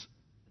is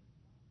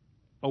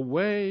a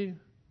way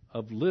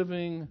of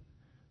living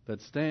that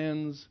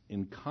stands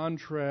in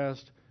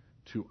contrast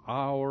to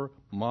our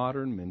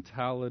modern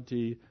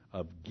mentality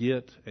of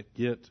get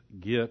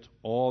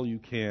all you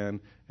can,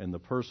 and the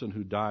person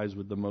who dies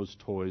with the most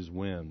toys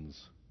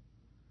wins.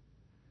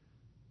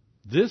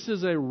 This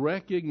is a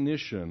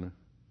recognition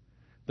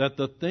that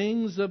the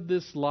things of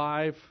this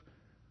life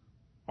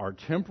are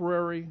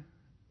temporary,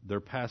 they're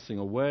passing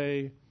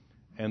away,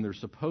 and they're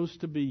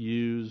supposed to be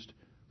used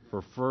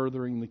for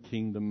furthering the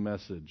kingdom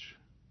message.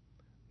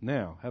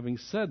 Now, having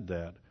said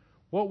that,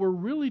 what we're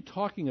really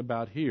talking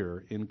about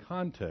here in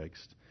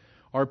context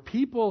are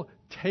people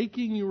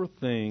taking your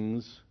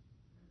things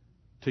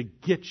to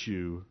get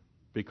you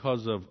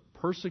because of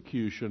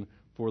persecution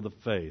for the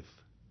faith.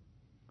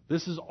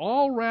 This is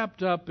all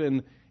wrapped up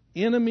in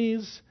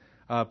enemies,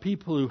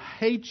 people who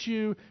hate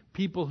you,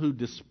 people who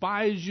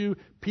despise you,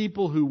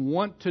 people who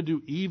want to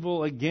do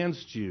evil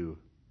against you.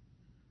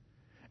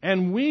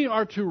 And we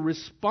are to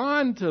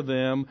respond to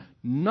them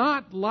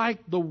not like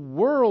the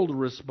world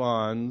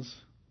responds,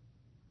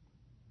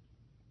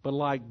 but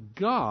like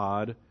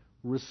God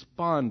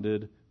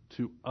responded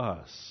to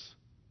us.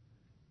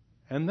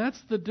 And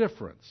that's the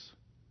difference.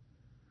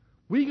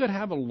 We could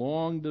have a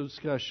long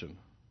discussion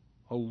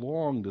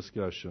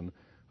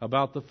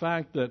about the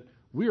fact that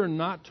we are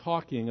not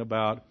talking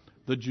about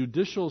the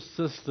judicial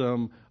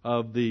system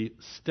of the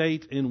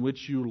state in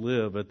which you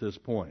live at this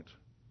point.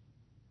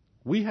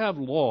 We have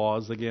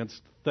laws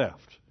against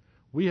theft.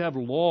 We have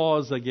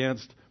laws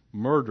against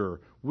murder.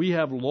 We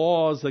have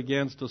laws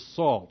against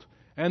assault.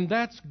 And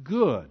that's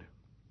good.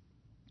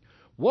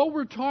 What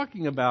we're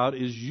talking about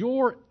is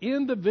your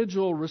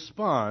individual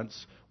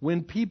response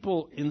when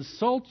people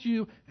insult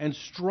you and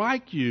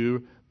strike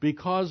you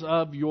because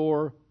of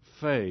your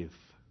faith.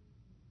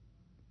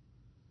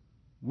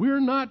 We're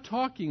not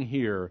talking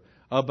here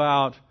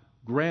about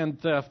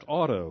Grand Theft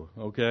Auto,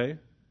 okay?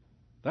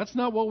 That's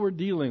not what we're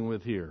dealing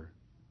with here.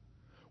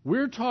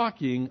 We're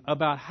talking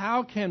about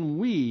how can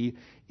we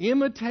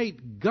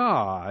imitate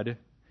God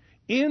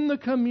in the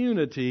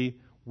community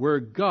where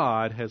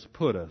God has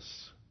put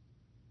us.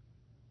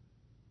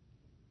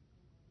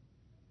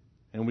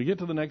 And we get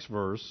to the next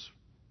verse,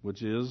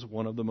 which is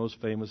one of the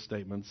most famous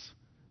statements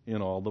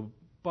in all the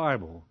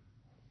Bible.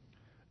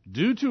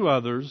 Do to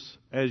others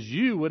as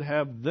you would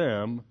have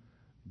them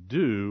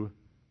do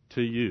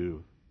to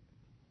you.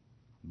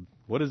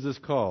 What is this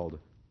called?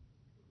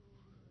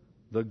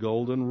 The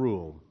golden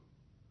rule.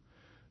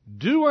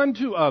 Do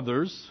unto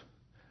others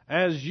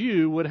as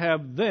you would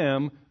have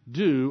them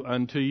do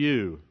unto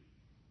you.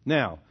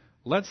 Now,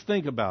 let's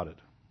think about it.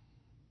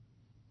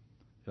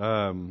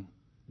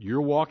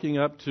 You're walking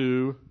up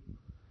to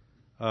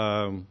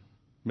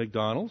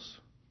McDonald's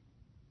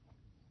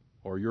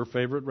or your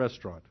favorite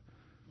restaurant,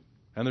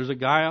 and there's a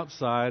guy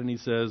outside, and he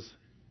says,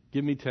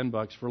 "Give me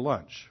 $10 for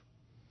lunch."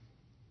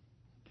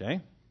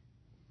 Okay?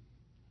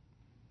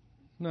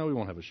 No, we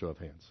won't have a show of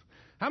hands.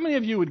 How many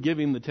of you would give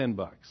him the $10?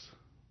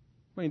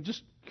 I mean,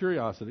 just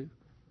curiosity.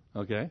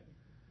 Okay?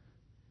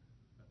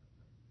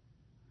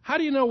 How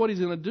do you know what he's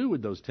going to do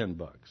with those $10?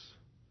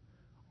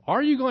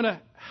 Are you going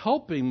to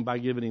help him by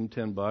giving him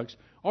 $10,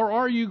 or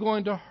are you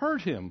going to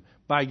hurt him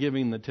by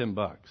giving the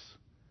 $10?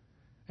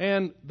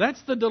 And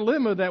that's the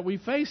dilemma that we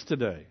face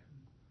today.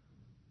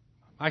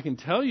 I can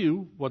tell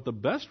you what the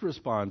best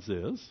response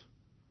is.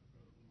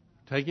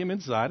 Take him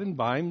inside and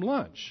buy him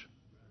lunch.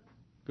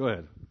 Go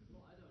ahead.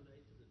 Well, I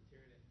donate to the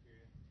Tarrant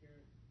Area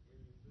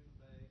Food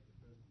Bank, the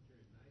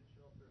Presbyterian Night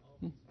Shelter, all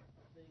these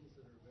things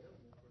that are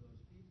available for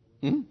those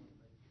people. Mm-hmm.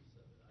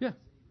 Yeah.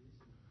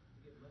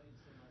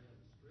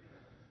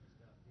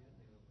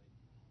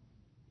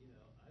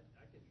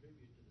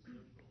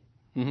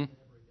 Mm-hmm.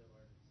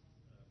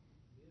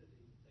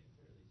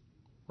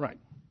 Right.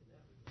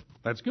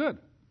 That's good.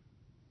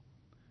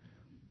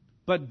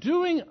 But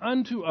doing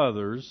unto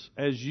others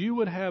as you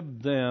would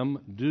have them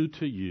do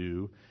to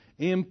you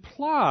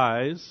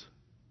implies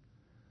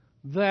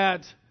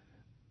that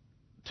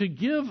to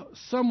give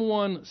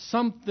someone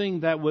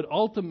something that would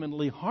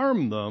ultimately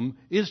harm them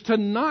is to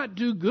not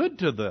do good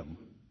to them.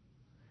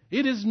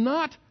 It is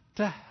not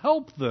to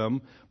help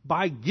them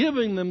by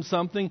giving them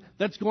something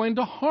that's going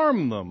to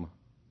harm them.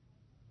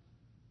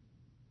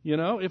 You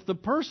know, if the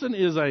person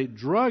is a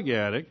drug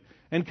addict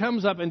and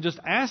comes up and just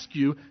asks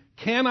you,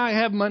 "Can I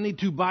have money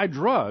to buy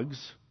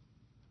drugs?"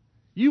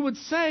 you would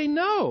say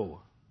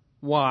no.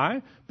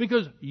 Why?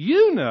 Because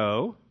you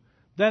know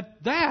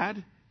that that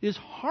is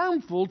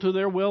harmful to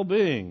their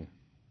well-being.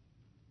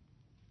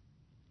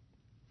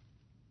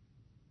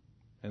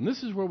 And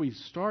this is where we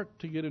start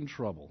to get in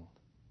trouble.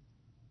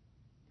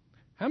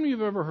 How many of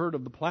you have ever heard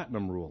of the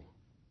platinum rule?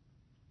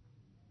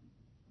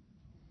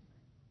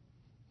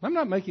 I'm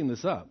not making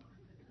this up.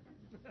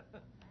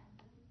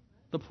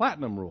 The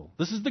platinum rule.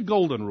 This is the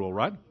golden rule,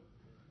 right?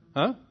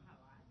 Huh?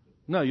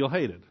 No, you'll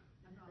hate it.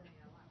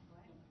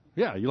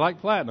 Yeah, you like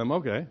platinum,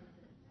 okay.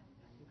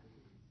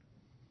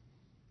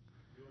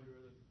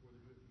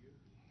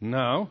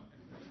 No.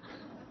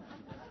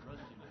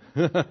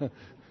 The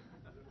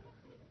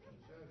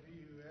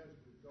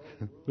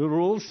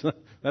rules?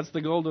 That's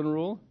the golden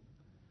rule.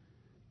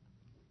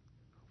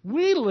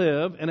 We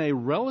live in a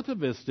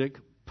relativistic,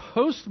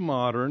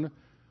 postmodern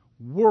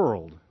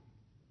world.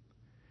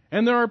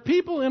 And there are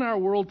people in our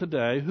world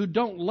today who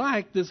don't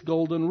like this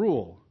golden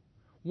rule.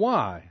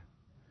 Why?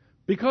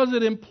 Because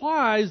it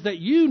implies that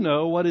you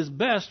know what is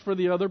best for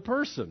the other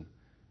person.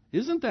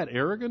 Isn't that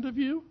arrogant of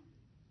you?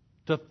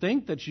 To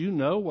think that you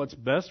know what's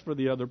best for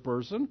the other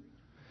person?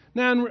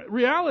 Now, in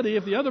reality,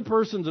 if the other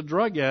person's a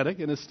drug addict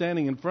and is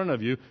standing in front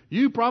of you,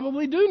 you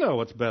probably do know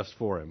what's best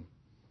for him.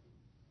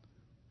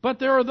 But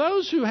there are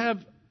those who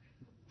have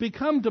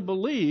become to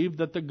believe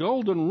that the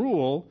golden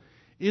rule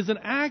is an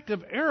act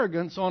of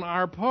arrogance on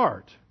our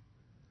part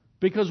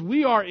because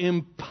we are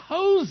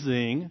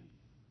imposing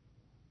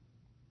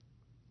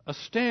a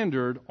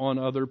standard on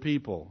other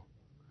people.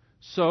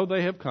 So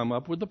they have come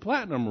up with the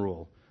platinum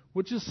rule,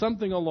 which is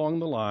something along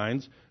the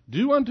lines,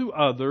 do unto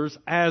others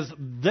as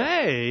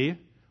they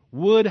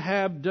would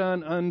have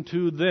done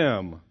unto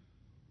them.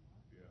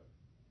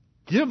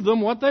 Give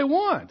them what they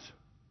want.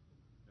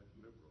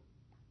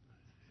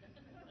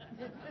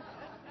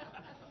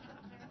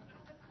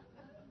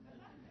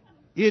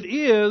 It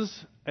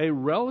is a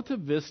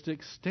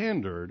relativistic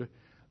standard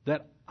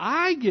that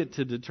I get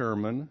to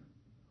determine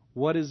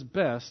what is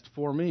best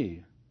for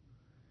me.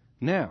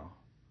 Now,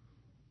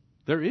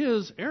 there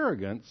is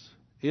arrogance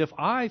if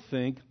I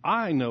think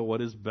I know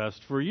what is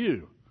best for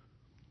you.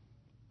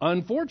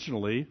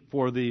 Unfortunately,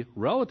 for the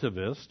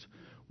relativist,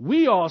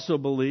 we also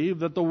believe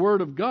that the Word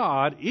of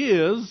God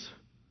is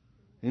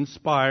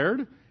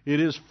inspired, it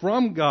is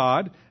from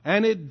God,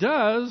 and it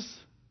does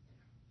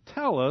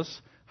tell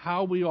us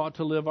how we ought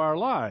to live our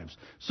lives.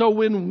 So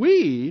when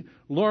we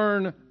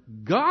learn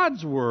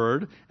God's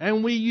Word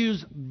and we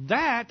use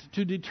that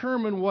to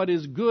determine what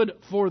is good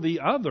for the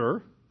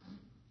other,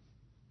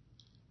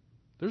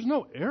 there's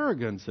no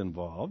arrogance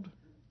involved.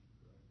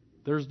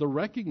 There's the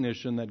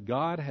recognition that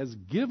God has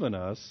given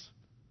us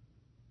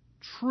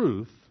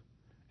truth,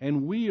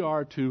 and we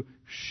are to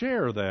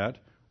share that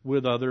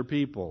with other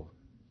people.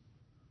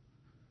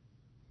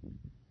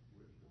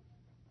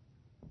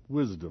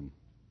 Wisdom.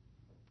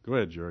 Go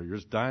ahead, Jerry. You're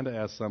just dying to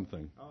ask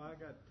something. Oh, I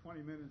got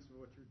 20 minutes of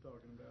what you're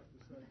talking about to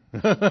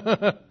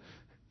say.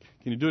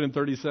 Can you do it in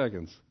 30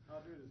 seconds? I'll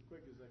do it as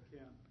quick as I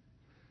can.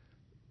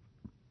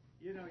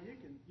 You know, you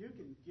can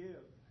give.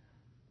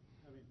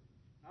 I mean,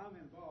 I'm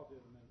involved in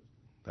the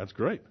ministry. That's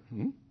great.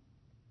 Mm-hmm.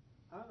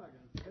 I'm not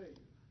going to tell you,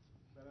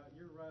 but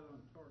you're right on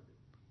target.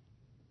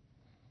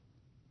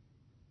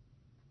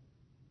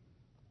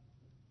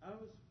 I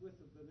was with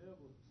the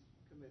benevolence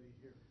committee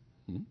here,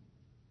 Hmm?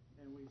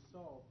 and we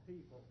saw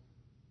people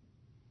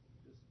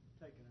just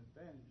taking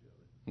advantage of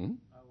it. Hmm?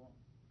 I won't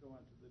go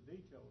into the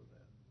detail of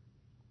that.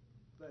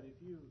 But if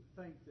you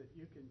think that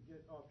you can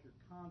get off your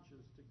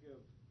conscience to give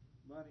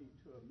money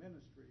to a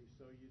ministry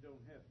so you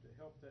don't have to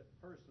help that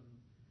person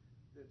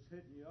that's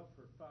hitting you up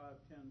for $5,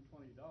 $10,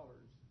 $20,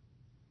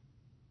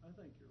 I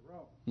think you're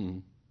wrong. Hmm.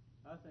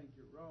 I think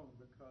you're wrong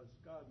because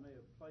God may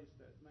have placed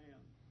that man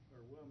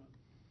or woman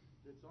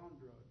that's on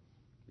drugs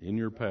In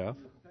your right path.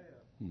 in your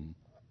path Hmm.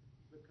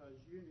 because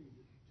you need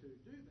to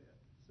do that.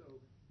 So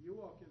you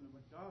walk into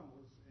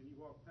McDonald's and you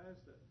walk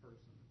past that person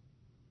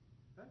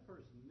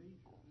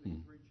needs you,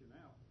 needs reaching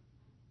out.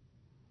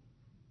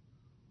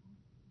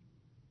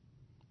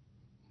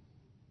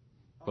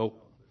 Oh,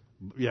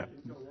 yeah. I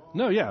can go on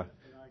No, yeah. and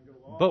I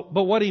go on.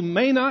 But what he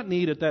may not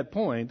need at that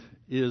point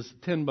is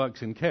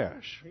 $10 in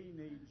cash. He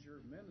needs your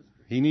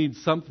ministry. He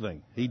needs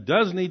something. He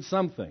does need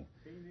something.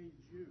 He needs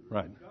you.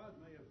 Right. God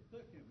may have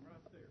put him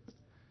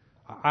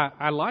right there.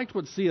 I liked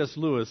what C.S.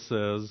 Lewis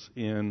says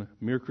in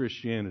Mere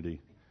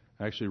Christianity.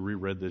 I actually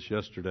reread this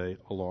yesterday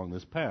along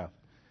this path.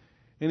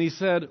 And he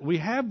said, we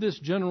have this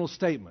general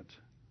statement,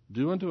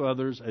 do unto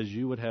others as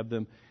you would have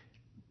them.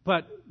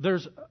 But there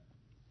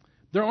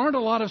aren't a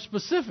lot of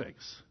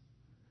specifics.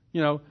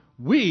 You know,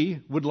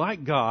 we would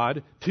like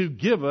God to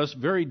give us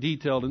very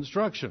detailed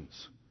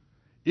instructions.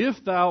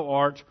 If thou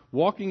art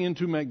walking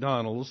into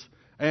McDonald's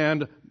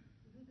and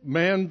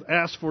man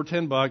asks for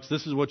 $10,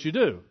 this is what you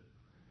do.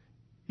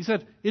 He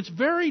said, it's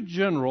very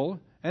general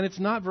and it's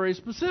not very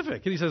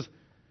specific. And he says,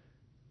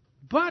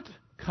 but,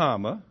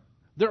 comma,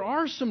 there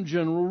are some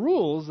general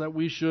rules that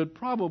we should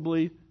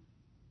probably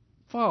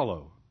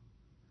follow.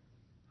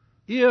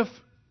 If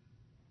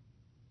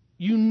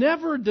you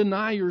never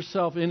deny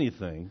yourself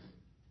anything,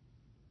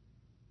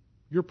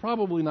 you're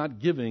probably not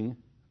giving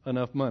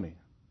enough money.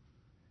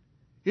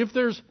 If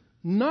there's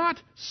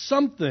not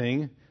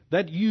something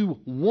that you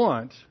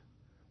want,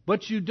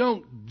 but you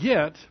don't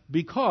get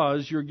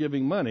because you're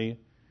giving money,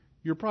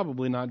 you're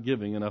probably not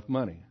giving enough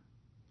money.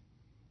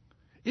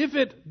 If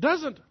it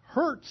doesn't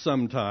hurt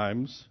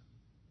sometimes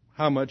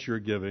how much you're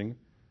giving,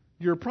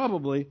 you're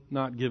probably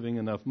not giving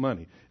enough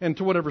money. And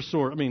to whatever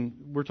sort, I mean,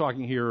 we're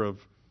talking here of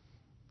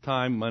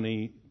time,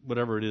 money,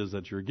 whatever it is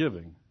that you're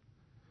giving.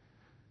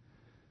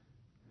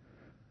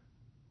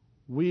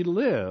 We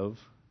live,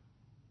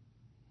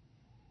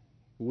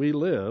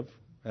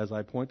 as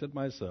I pointed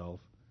myself,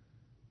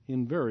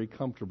 in very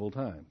comfortable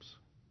times.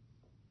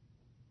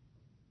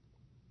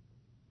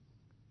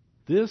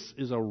 This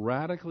is a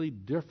radically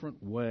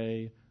different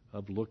way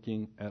of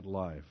looking at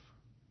life.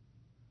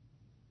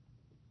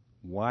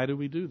 Why do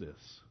we do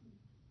this?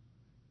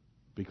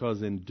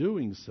 Because in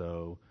doing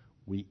so,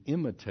 we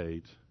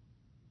imitate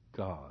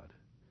God.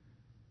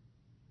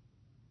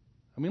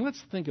 I mean,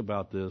 let's think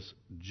about this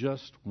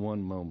just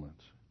one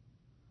moment.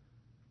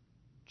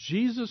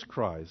 Jesus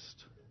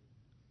Christ,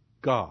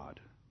 God,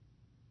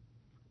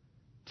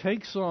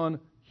 takes on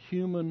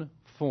human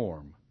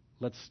form.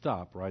 Let's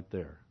stop right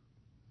there.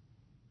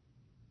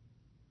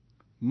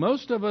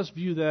 Most of us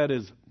view that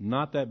as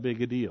not that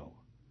big a deal.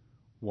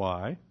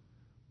 Why?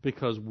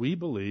 Because we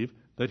believe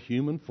that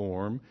human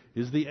form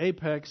is the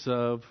apex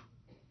of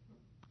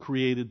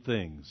created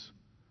things.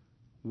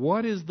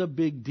 What is the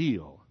big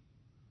deal?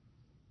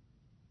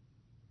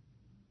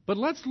 But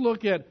let's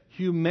look at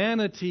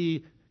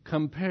humanity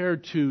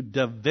compared to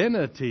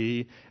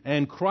divinity,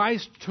 and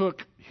Christ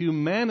took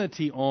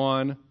humanity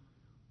on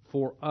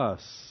for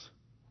us.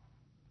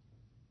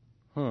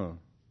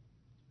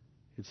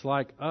 It's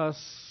like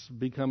us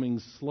becoming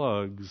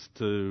slugs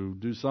to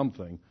do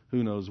something,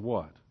 who knows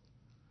what.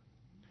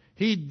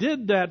 He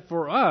did that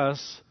for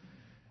us,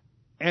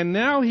 and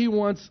now He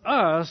wants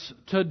us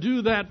to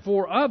do that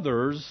for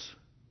others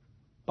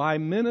by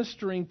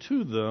ministering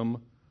to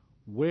them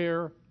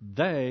where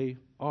they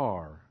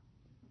are.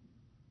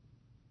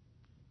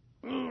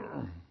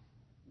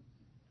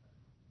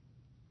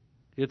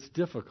 It's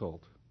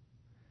difficult.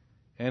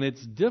 And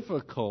it's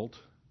difficult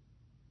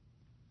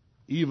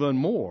even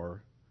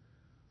more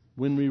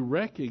when we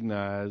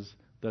recognize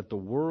that the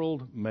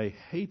world may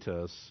hate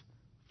us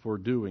for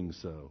doing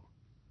so.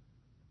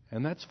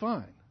 And that's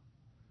fine.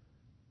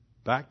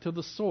 Back to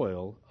the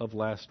soil of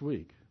last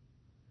week.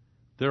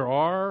 There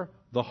are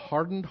the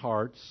hardened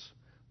hearts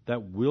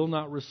that will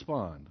not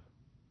respond.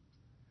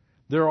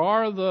 There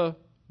are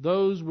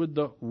those with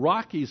the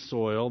rocky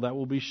soil that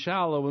will be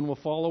shallow and will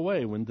fall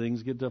away when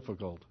things get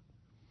difficult.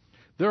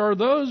 There are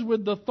those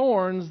with the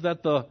thorns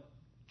that the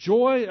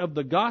joy of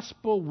the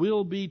gospel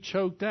will be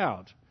choked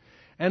out.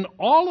 And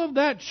all of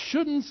that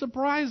shouldn't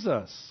surprise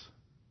us.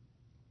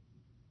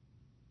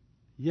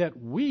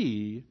 Yet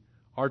we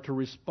are to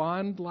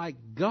respond like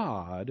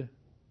God.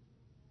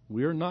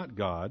 We're not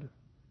God.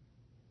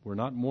 We're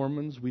not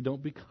Mormons. We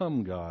don't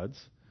become gods.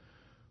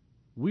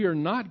 We are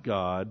not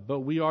God,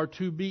 but we are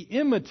to be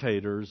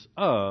imitators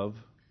of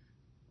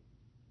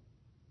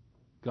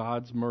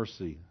God's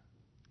mercy.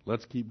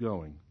 Let's keep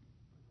going.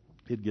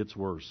 It gets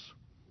worse.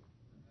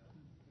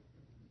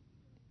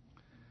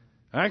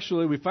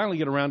 Actually, we finally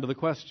get around to the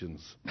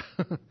questions.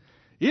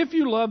 If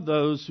you love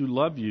those who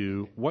love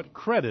you, what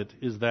credit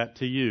is that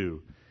to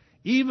you?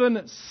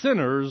 Even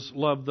sinners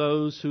love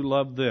those who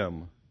love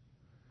them.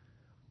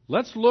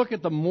 Let's look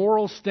at the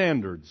moral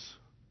standards,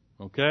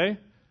 okay?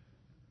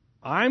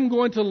 I'm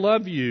going to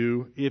love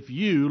you if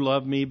you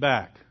love me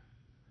back.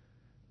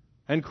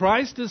 And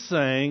Christ is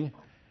saying,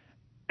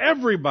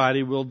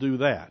 everybody will do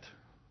that.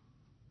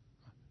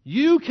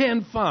 You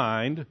can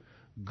find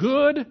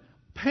good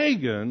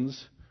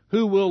pagans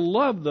who will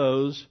love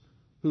those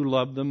who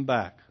love them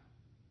back.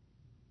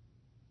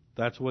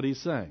 That's what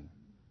he's saying.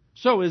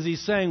 So is he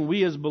saying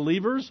we as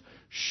believers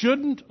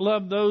shouldn't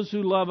love those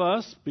who love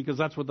us because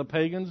that's what the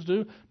pagans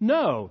do?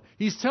 No.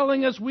 He's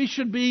telling us we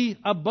should be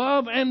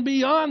above and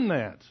beyond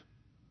that.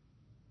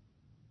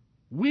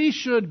 We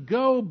should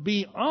go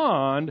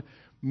beyond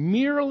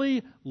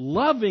merely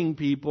loving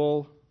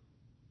people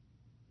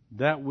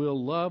that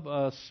will love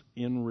us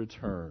in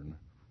return.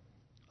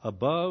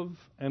 Above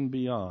and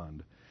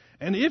beyond.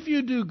 And if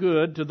you do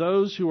good to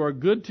those who are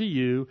good to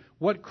you,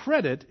 what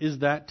credit is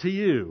that to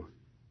you?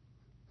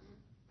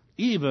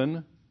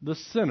 Even the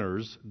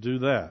sinners do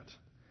that.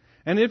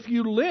 And if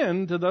you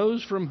lend to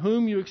those from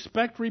whom you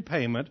expect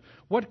repayment,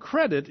 what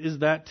credit is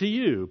that to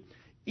you?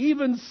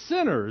 Even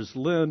sinners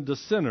lend to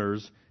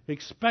sinners,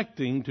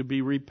 expecting to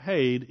be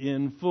repaid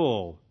in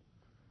full.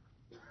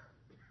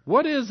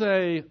 What is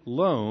a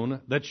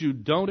loan that you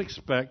don't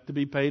expect to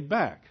be paid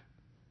back?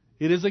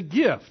 It is a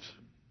gift.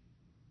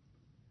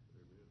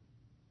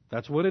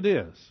 That's what it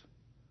is.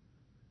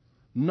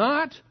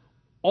 Not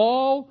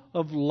all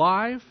of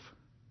life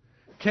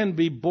can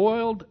be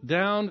boiled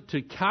down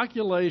to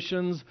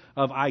calculations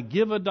of I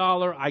give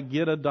 $1, I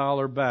get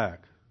 $1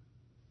 back.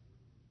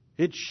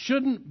 It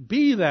shouldn't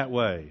be that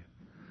way.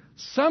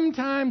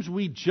 Sometimes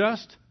we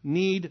just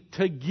need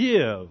to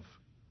give.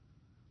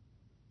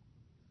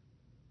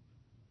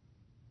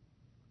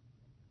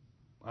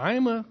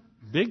 I'm a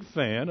big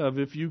fan of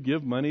if you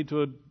give money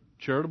to a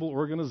charitable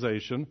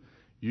organization,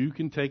 you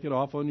can take it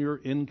off on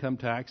your income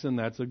tax, and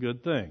that's a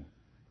good thing.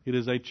 It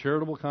is a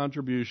charitable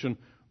contribution.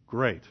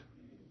 Great.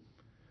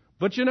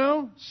 But you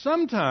know,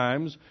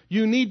 sometimes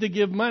you need to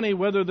give money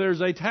whether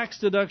there's a tax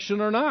deduction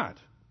or not.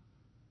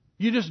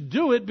 You just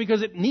do it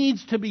because it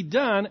needs to be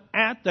done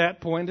at that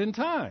point in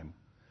time.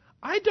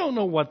 I don't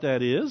know what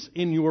that is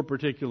in your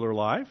particular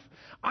life.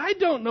 I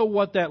don't know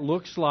what that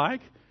looks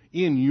like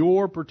in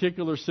your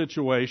particular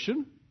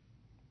situation.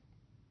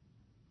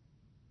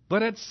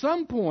 But at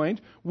some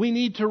point, we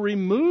need to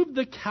remove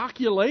the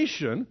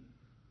calculation,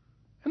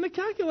 and the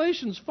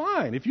calculation's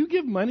fine. If you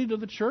give money to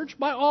the church,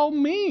 by all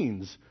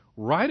means,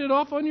 write it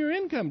off on your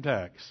income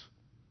tax.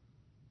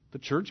 The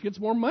church gets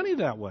more money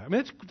that way. I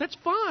mean, that's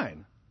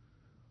fine.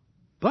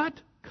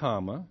 But,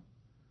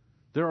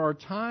 there are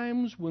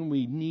times when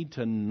we need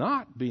to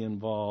not be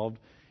involved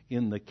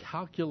in the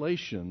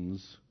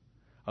calculations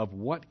of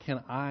what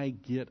can I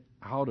get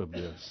out of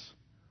this.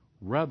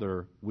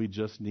 Rather, we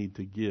just need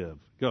to give.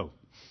 Go.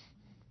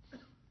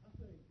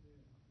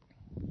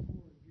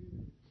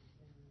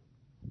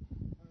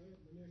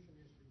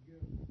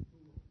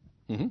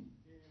 Mm-hmm. And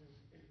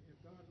if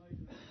God lays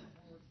it on our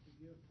hearts to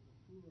give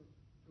to the poor,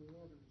 to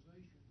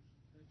organizations,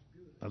 that's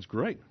good. That's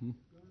great. If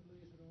God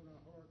lays it on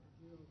our heart to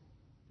give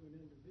to an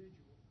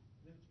individual,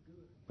 that's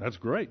good. That's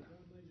great. If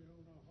God lays it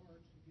on our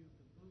hearts to give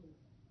to both,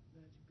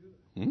 that's good.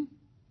 Mm-hmm.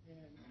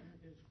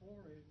 And as far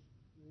as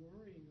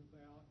worrying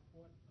about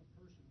what a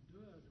person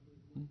does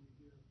with what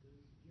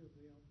you give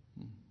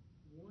them,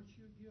 once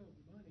you give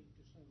money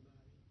to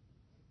somebody,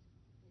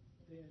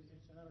 then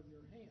it's out of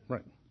your hands.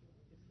 Right.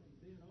 From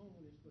then on,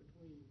 it's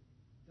between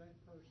that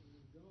person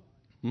and God.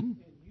 Mm-hmm.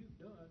 And you've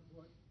done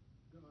what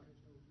God has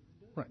told you to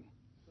do. Right.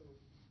 So,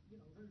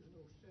 there's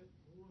no set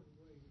one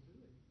way to do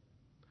it.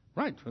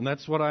 Right, and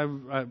that's what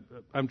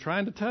I'm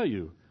trying to tell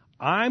you.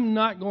 I'm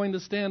not going to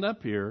stand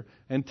up here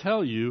and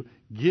tell you,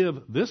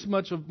 give this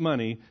much of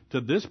money to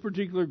this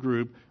particular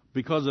group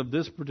because of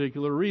this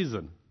particular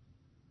reason.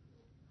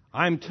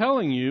 I'm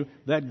telling you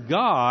that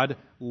God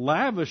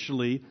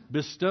lavishly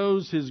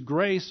bestows His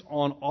grace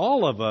on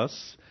all of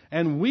us,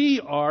 and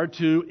we are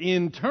to,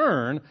 in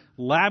turn,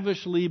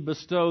 lavishly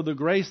bestow the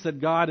grace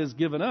that God has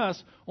given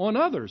us on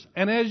others.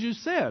 And as you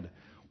said,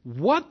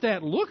 what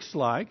that looks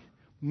like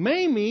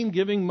may mean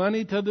giving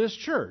money to this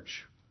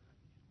church.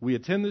 We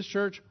attend this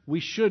church,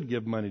 we should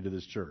give money to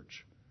this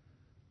church.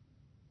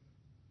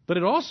 But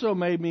it also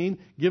may mean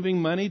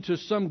giving money to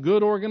some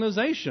good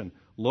organization,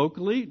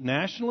 locally,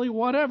 nationally,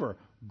 whatever.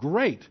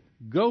 Great,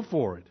 go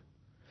for it.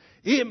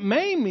 It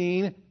may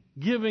mean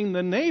giving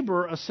the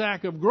neighbor a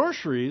sack of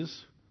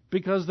groceries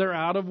because they're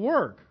out of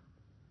work.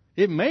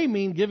 It may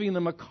mean giving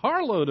them a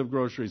carload of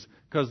groceries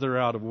because they're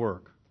out of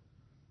work.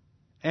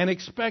 And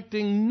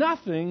expecting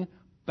nothing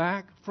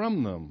back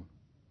from them.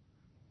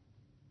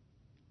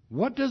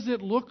 What does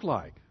it look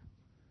like?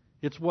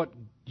 It's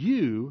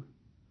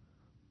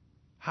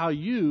how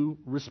you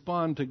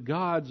respond to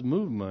God's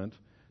movement,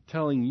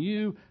 telling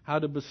you how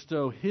to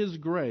bestow His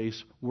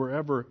grace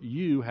wherever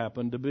you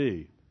happen to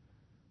be.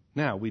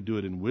 Now, we do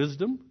it in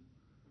wisdom.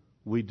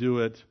 We do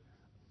it,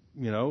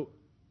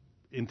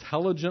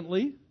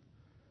 intelligently.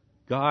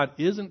 God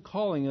isn't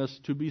calling us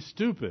to be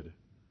stupid.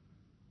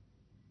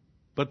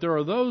 But there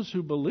are those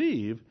who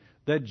believe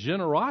that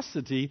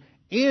generosity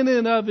in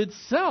and of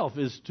itself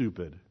is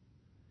stupid.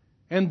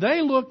 And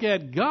they look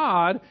at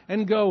God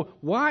and go,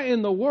 why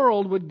in the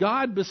world would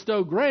God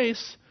bestow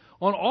grace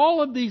on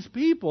all of these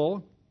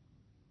people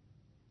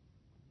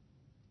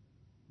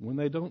when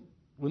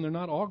they're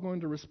not all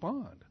going to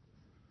respond?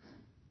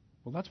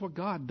 Well, that's what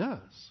God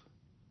does.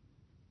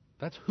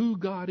 That's who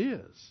God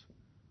is.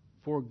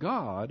 For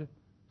God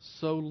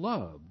so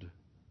loved.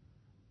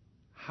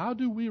 How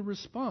do we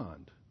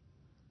respond?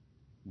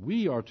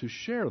 We are to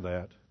share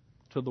that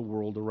to the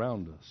world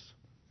around us.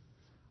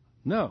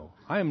 No,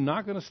 I am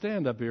not going to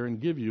stand up here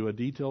and give you a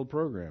detailed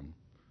program.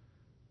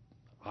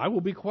 I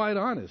will be quite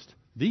honest.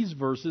 These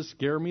verses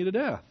scare me to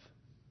death.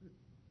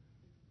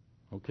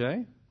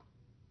 Okay?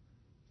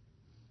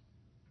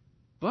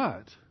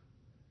 But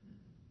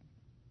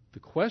the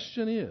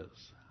question is,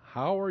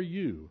 how are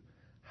you?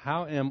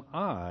 How am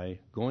I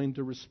going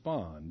to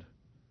respond?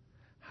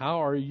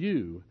 How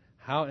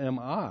am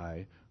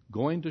I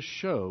going to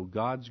show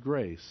God's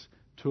grace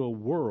to a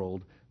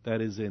world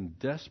that is in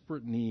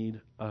desperate need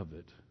of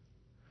it?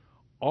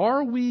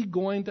 Are we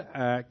going to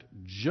act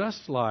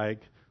just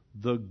like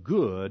the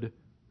good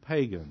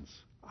pagans?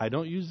 I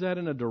don't use that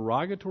in a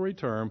derogatory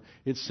term.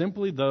 It's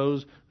simply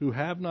those who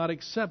have not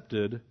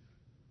accepted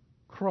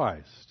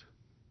Christ.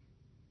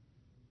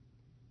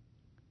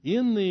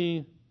 In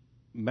the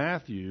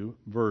Matthew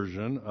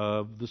version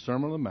of the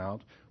Sermon on the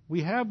Mount,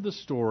 we have the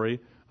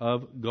story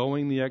of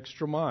going the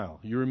extra mile.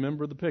 You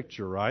remember the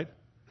picture, right?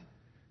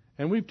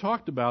 And we've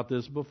talked about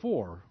this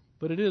before,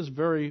 but it is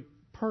very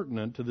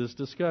pertinent to this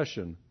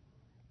discussion.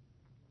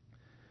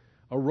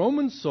 A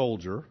Roman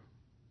soldier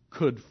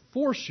could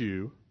force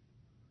you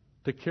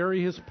to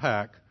carry his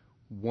pack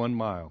 1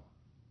 mile.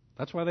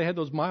 That's why they had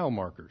those mile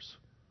markers.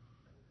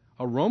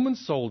 A Roman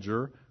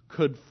soldier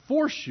could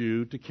force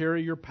you to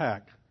carry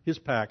his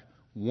pack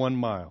 1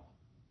 mile.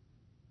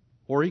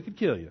 Or he could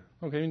kill you.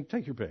 Okay,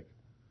 take your pick.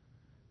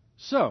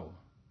 So,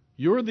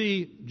 you're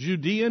the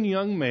Judean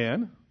young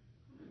man.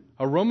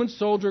 A Roman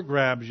soldier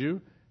grabs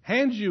you,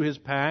 hands you his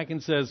pack,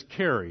 and says,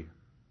 carry.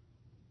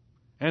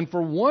 And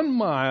for 1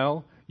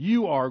 mile,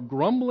 you are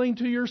grumbling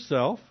to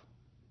yourself,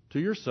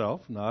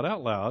 not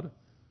out loud,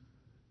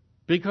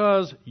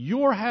 because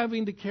you're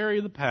having to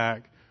carry the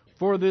pack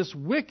for this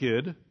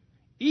wicked,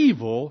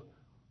 evil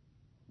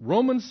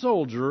Roman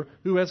soldier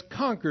who has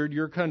conquered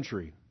your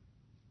country.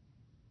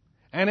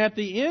 And at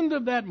the end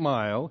of that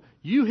mile,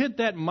 you hit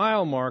that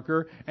mile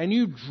marker and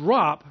you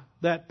drop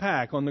that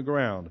pack on the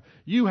ground.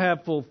 You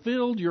have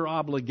fulfilled your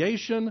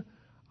obligation.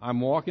 I'm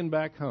walking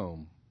back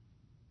home.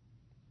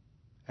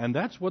 And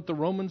that's what the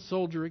Roman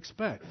soldier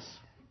expects.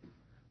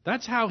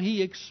 That's how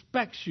he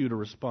expects you to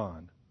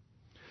respond.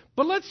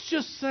 But let's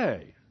just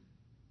say,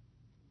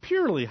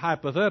 purely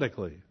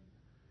hypothetically,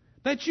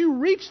 that you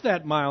reach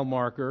that mile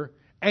marker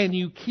and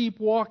you keep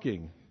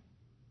walking.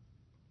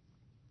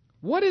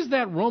 What is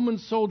that Roman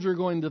soldier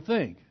going to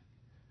think?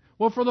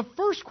 Well, for the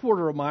first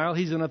quarter of a mile,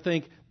 he's going to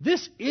think,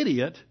 this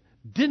idiot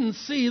didn't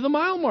see the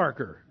mile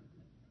marker.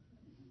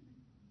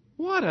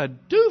 What a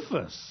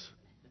doofus.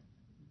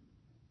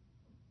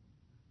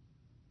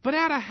 But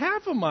at a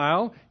half a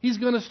mile, he's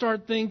going to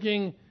start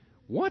thinking,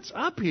 what's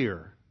up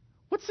here?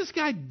 What's this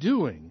guy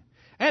doing?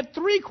 At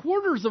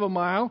 3/4 of a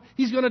mile,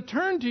 he's going to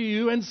turn to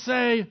you and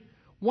say,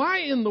 why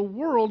in the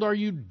world are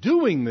you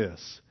doing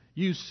this,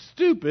 you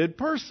stupid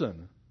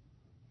person?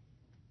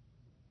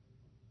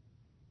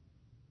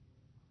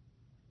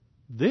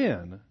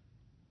 Then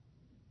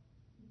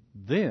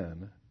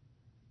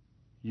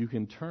you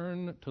can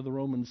turn to the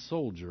Roman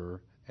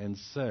soldier and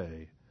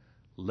say,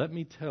 let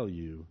me tell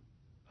you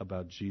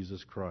about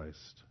Jesus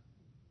Christ.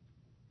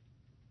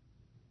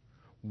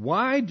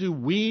 Why do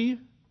we,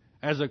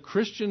 as a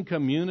Christian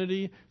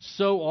community,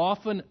 so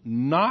often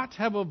not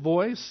have a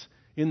voice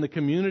in the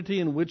community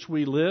in which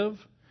we live?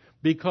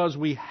 Because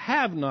we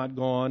have not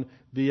gone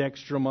the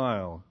extra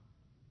mile.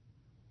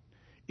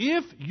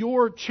 If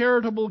your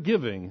charitable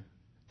giving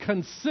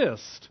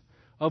consists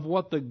of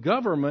what the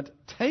government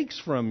takes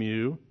from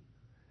you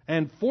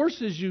and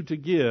forces you to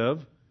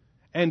give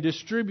and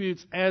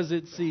distributes as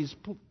it sees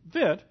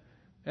fit,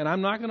 and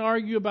I'm not going to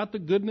argue about the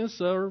goodness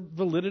or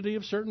validity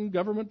of certain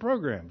government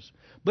programs,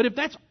 but if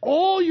that's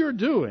all you're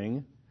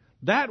doing,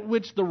 that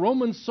which the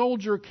Roman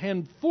soldier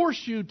can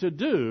force you to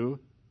do,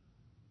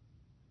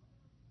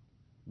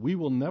 we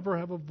will never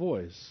have a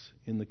voice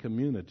in the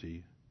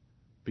community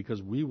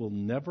because we will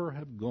never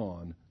have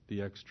gone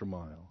the extra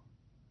mile.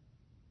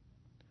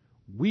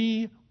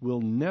 We will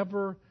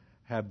never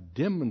have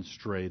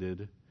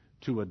demonstrated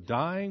to a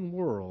dying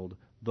world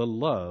the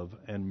love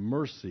and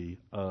mercy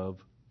of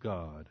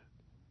God.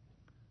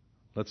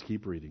 Let's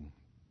keep reading.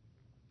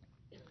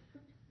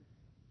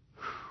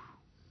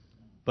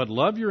 But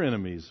love your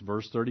enemies,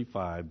 verse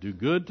 35. Do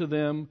good to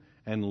them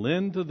and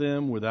lend to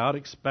them without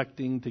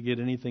expecting to get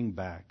anything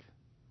back.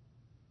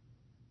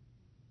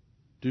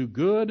 Do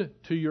good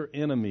to your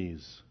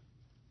enemies.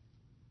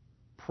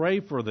 pray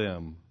for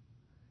them,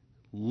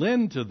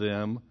 lend to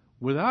them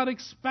without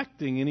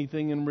expecting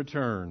anything in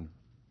return.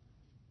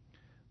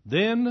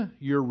 Then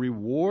your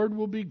reward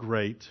will be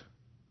great,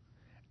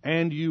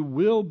 and you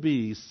will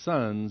be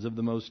sons of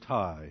the Most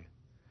High,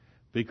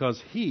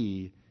 because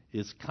He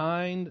is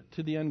kind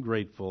to the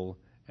ungrateful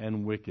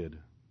and wicked.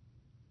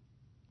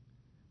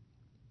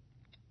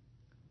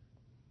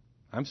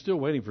 I'm still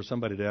waiting for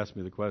somebody to ask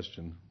me the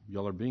question.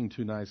 Y'all are being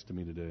too nice to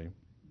me today.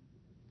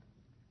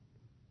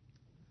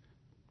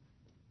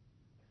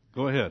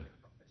 Go ahead.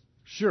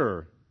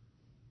 Sure.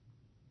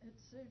 It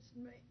seems to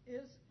me,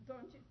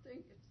 don't you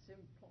think it's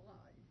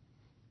implied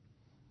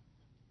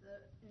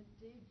that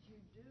indeed you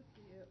do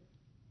give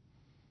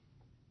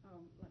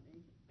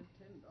money, a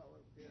 $10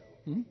 bill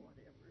or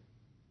whatever,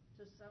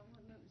 to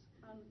someone who's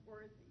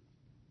unworthy?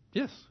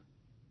 Yes.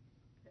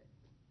 Okay.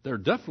 They're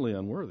definitely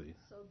unworthy.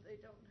 So they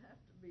don't have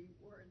to be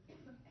worthy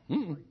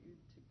for you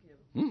to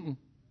give.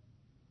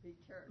 Be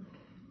careful.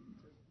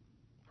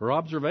 Her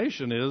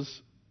observation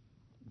is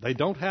they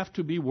don't have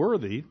to be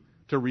worthy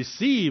to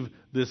receive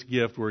this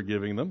gift we're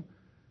giving them.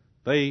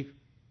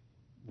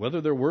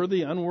 Whether they're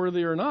worthy,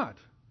 unworthy, or not.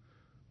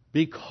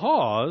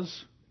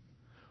 Because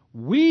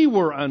we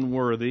were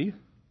unworthy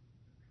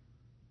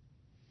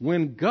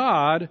when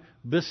God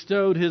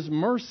bestowed His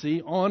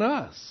mercy on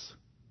us.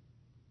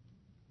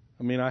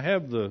 I mean, I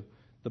have the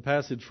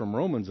passage from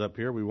Romans up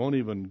here. We won't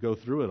even go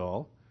through it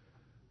all.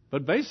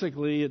 But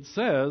basically it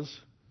says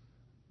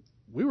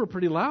we were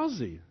pretty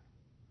lousy.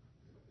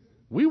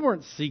 We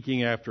weren't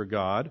seeking after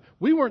God.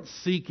 We weren't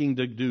seeking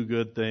to do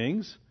good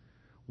things.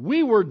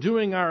 We were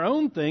doing our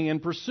own thing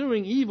and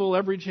pursuing evil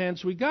every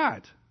chance we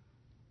got.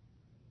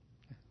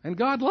 And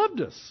God loved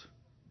us.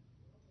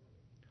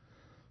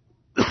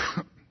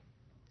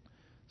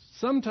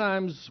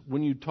 Sometimes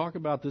when you talk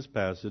about this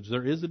passage,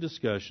 there is a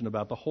discussion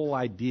about the whole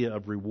idea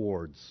of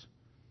rewards.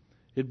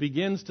 It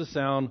begins to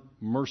sound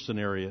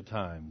mercenary at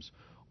times.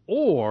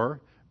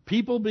 Or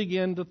people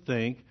begin to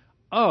think,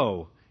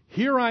 oh,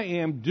 here I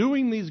am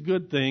doing these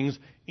good things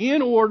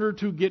in order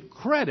to get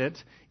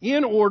credit,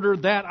 in order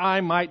that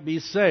I might be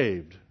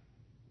saved.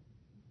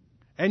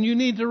 And you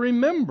need to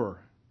remember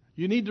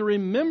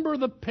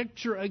the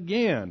picture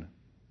again.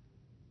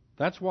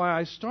 That's why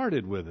I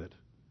started with it.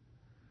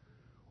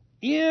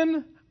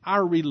 In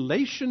our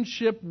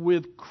relationship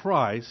with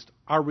Christ,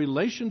 our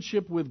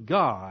relationship with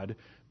God,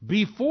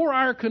 before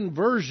our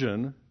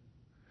conversion,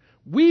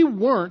 we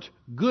weren't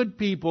good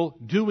people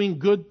doing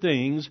good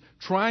things,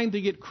 trying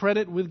to get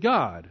credit with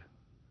God.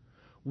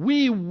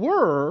 We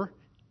were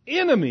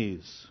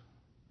enemies.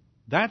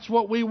 That's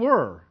what we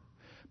were.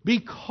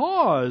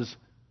 Because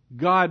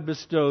God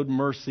bestowed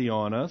mercy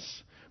on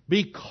us,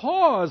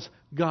 because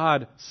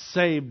God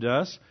saved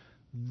us,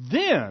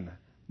 then,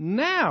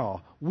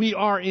 now, we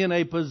are in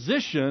a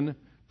position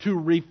to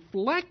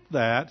reflect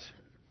that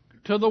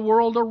to the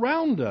world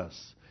around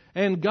us.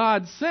 And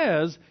God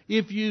says,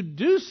 if you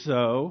do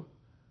so,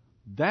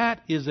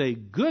 that is a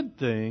good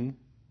thing,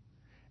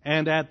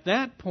 and at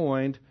that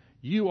point,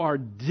 you are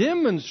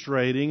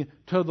demonstrating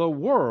to the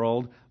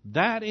world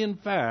that, in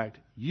fact,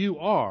 you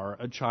are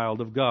a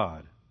child of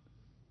God.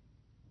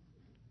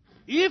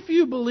 If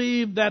you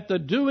believe that the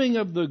doing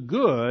of the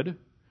good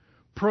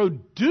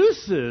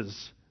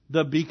produces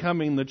the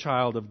becoming the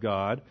child of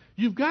God,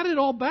 you've got it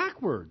all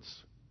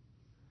backwards.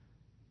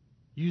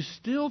 You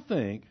still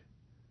think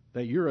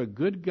that you're a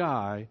good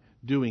guy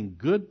doing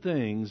good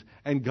things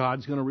and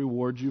God's going to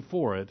reward you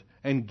for it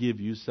and give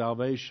you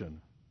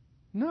salvation.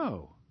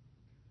 No.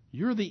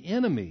 You're the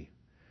enemy.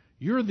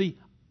 You're the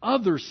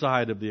other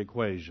side of the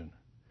equation.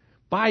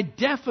 By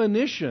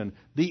definition,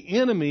 the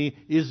enemy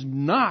is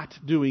not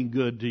doing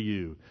good to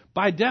you.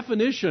 By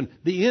definition,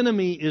 the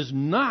enemy is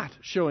not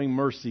showing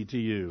mercy to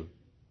you.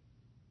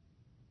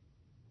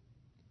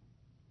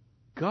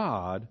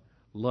 God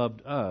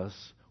loved us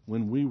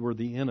when we were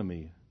the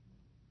enemy.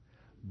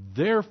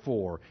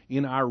 Therefore,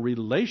 in our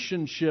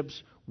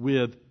relationships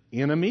with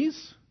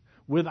enemies,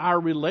 with our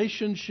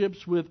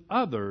relationships with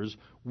others,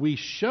 we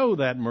show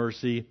that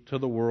mercy to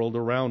the world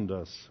around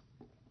us.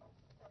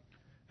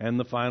 And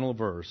the final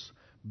verse,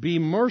 be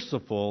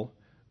merciful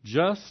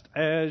just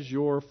as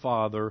your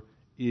Father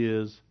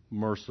is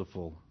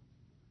merciful.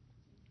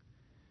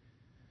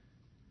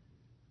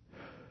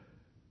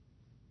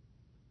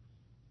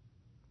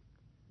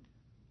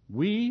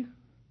 We,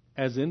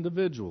 as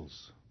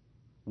individuals,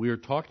 we are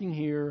talking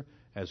here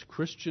as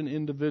Christian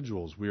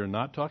individuals. We are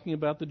not talking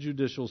about the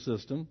judicial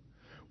system.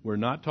 We're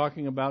not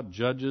talking about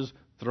judges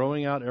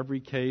throwing out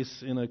every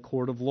case in a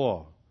court of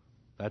law.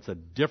 That's a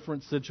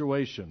different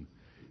situation.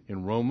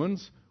 In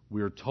Romans,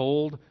 we are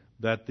told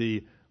that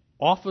the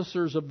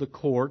officers of the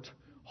court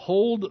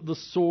hold the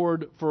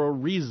sword for a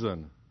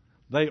reason.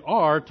 They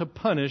are to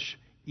punish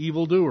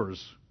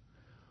evildoers.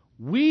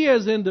 We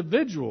as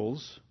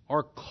individuals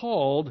are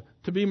called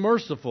to be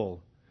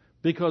merciful.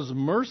 Because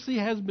mercy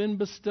has been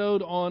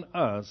bestowed on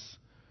us,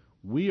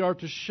 we are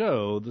to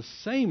show the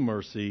same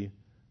mercy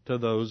to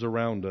those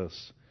around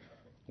us.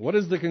 What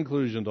is the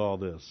conclusion to all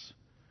this?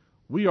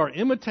 We are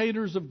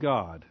imitators of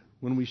God.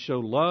 when we show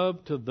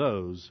love to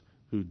those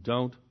who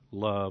don't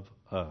love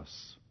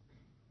us.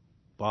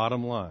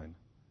 Bottom line,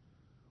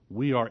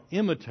 we are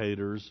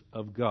imitators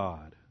of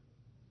God.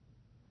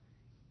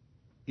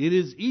 It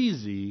is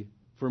easy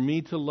for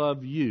me to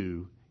love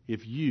you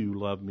if you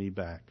love me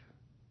back.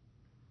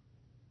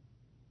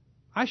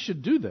 I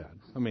should do that.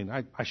 I mean,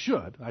 I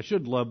should. I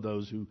should love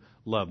those who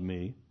love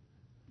me.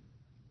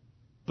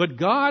 But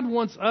God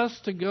wants us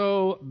to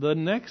go the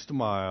next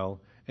mile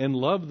and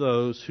love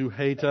those who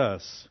hate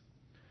us.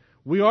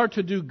 We are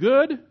to do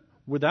good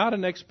without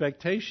an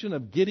expectation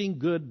of getting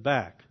good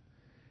back.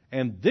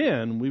 And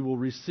then we will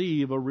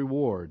receive a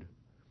reward.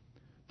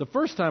 The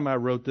first time I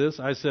wrote this,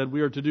 I said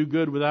we are to do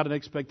good without an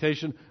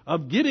expectation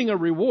of getting a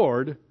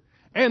reward,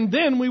 and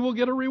then we will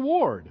get a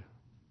reward.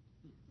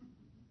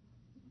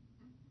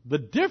 The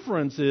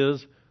difference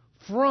is,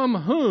 from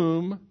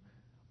whom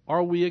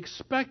are we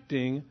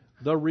expecting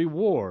the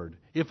reward?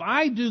 If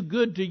I do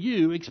good to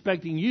you,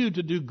 expecting you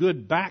to do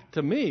good back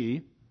to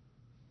me,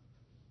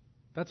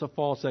 that's a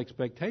false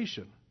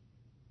expectation.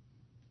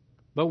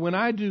 But when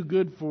I do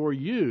good for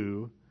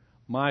you,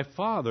 my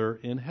Father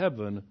in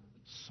heaven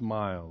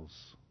smiles.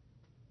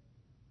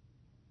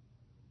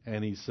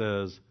 And He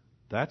says,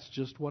 that's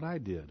just what I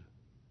did.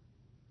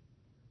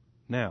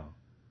 Now,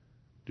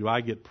 do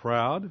I get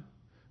proud?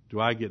 Do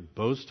I get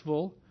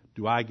boastful?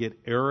 Do I get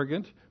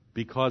arrogant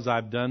because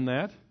I've done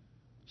that?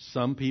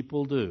 Some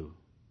people do.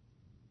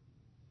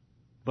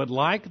 But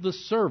like the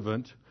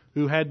servant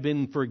who had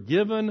been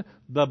forgiven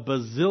the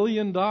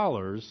bazillion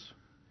dollars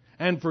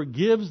and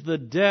forgives the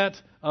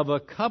debt of a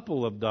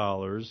couple of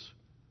dollars,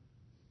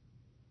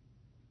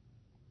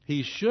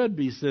 he should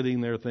be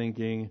sitting there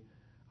thinking,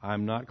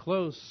 I'm not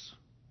close.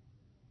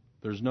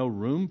 There's no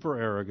room for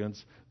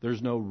arrogance.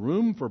 There's no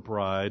room for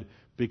pride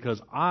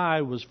because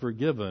I was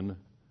forgiven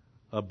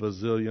a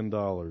bazillion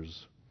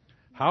dollars.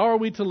 How are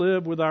we to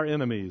live with our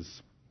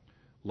enemies?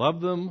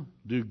 Love them,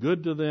 do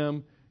good to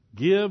them,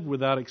 give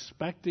without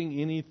expecting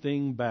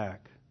anything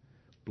back.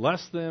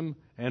 Bless them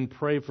and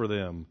pray for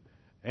them.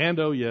 And,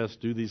 oh yes,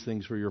 do these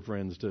things for your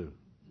friends too.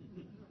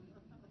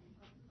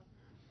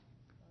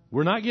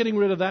 We're not getting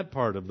rid of that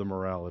part of the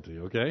morality,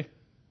 okay?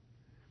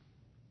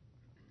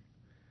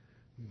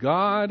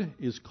 God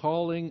is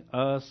calling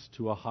us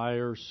to a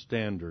higher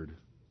standard.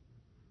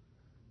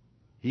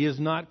 He is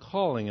not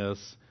calling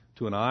us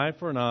to an eye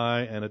for an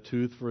eye and a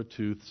tooth for a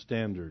tooth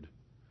standard.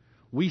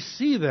 We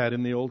see that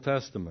in the Old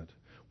Testament.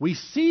 We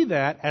see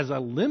that as a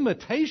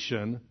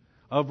limitation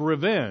of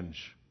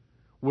revenge,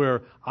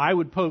 where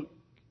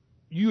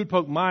you would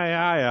poke my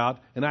eye out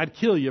and I'd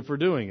kill you for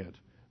doing it.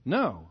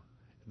 No,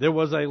 there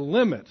was a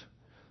limit.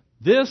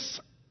 This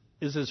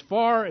is as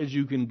far as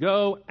you can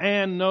go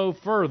and no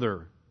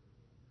further.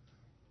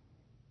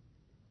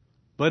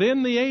 But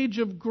in the age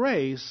of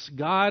grace,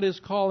 God is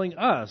calling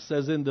us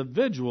as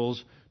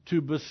individuals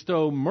to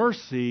bestow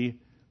mercy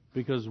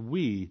because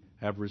we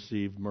have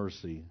received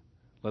mercy.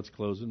 Let's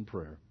close in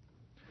prayer.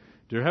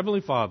 Dear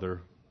Heavenly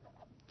Father,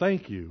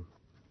 thank you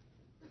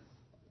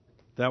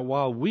that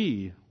while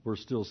we were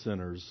still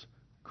sinners,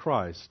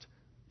 Christ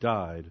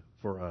died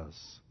for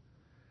us.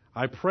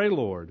 I pray,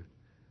 Lord,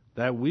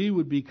 that we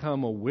would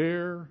become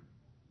aware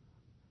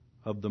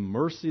of the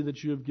mercy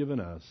that you have given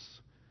us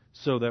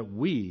so that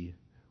we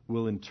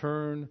will in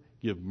turn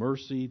give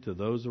mercy to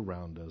those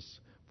around us.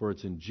 For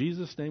it's in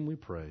Jesus' name we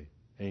pray.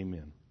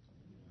 Amen.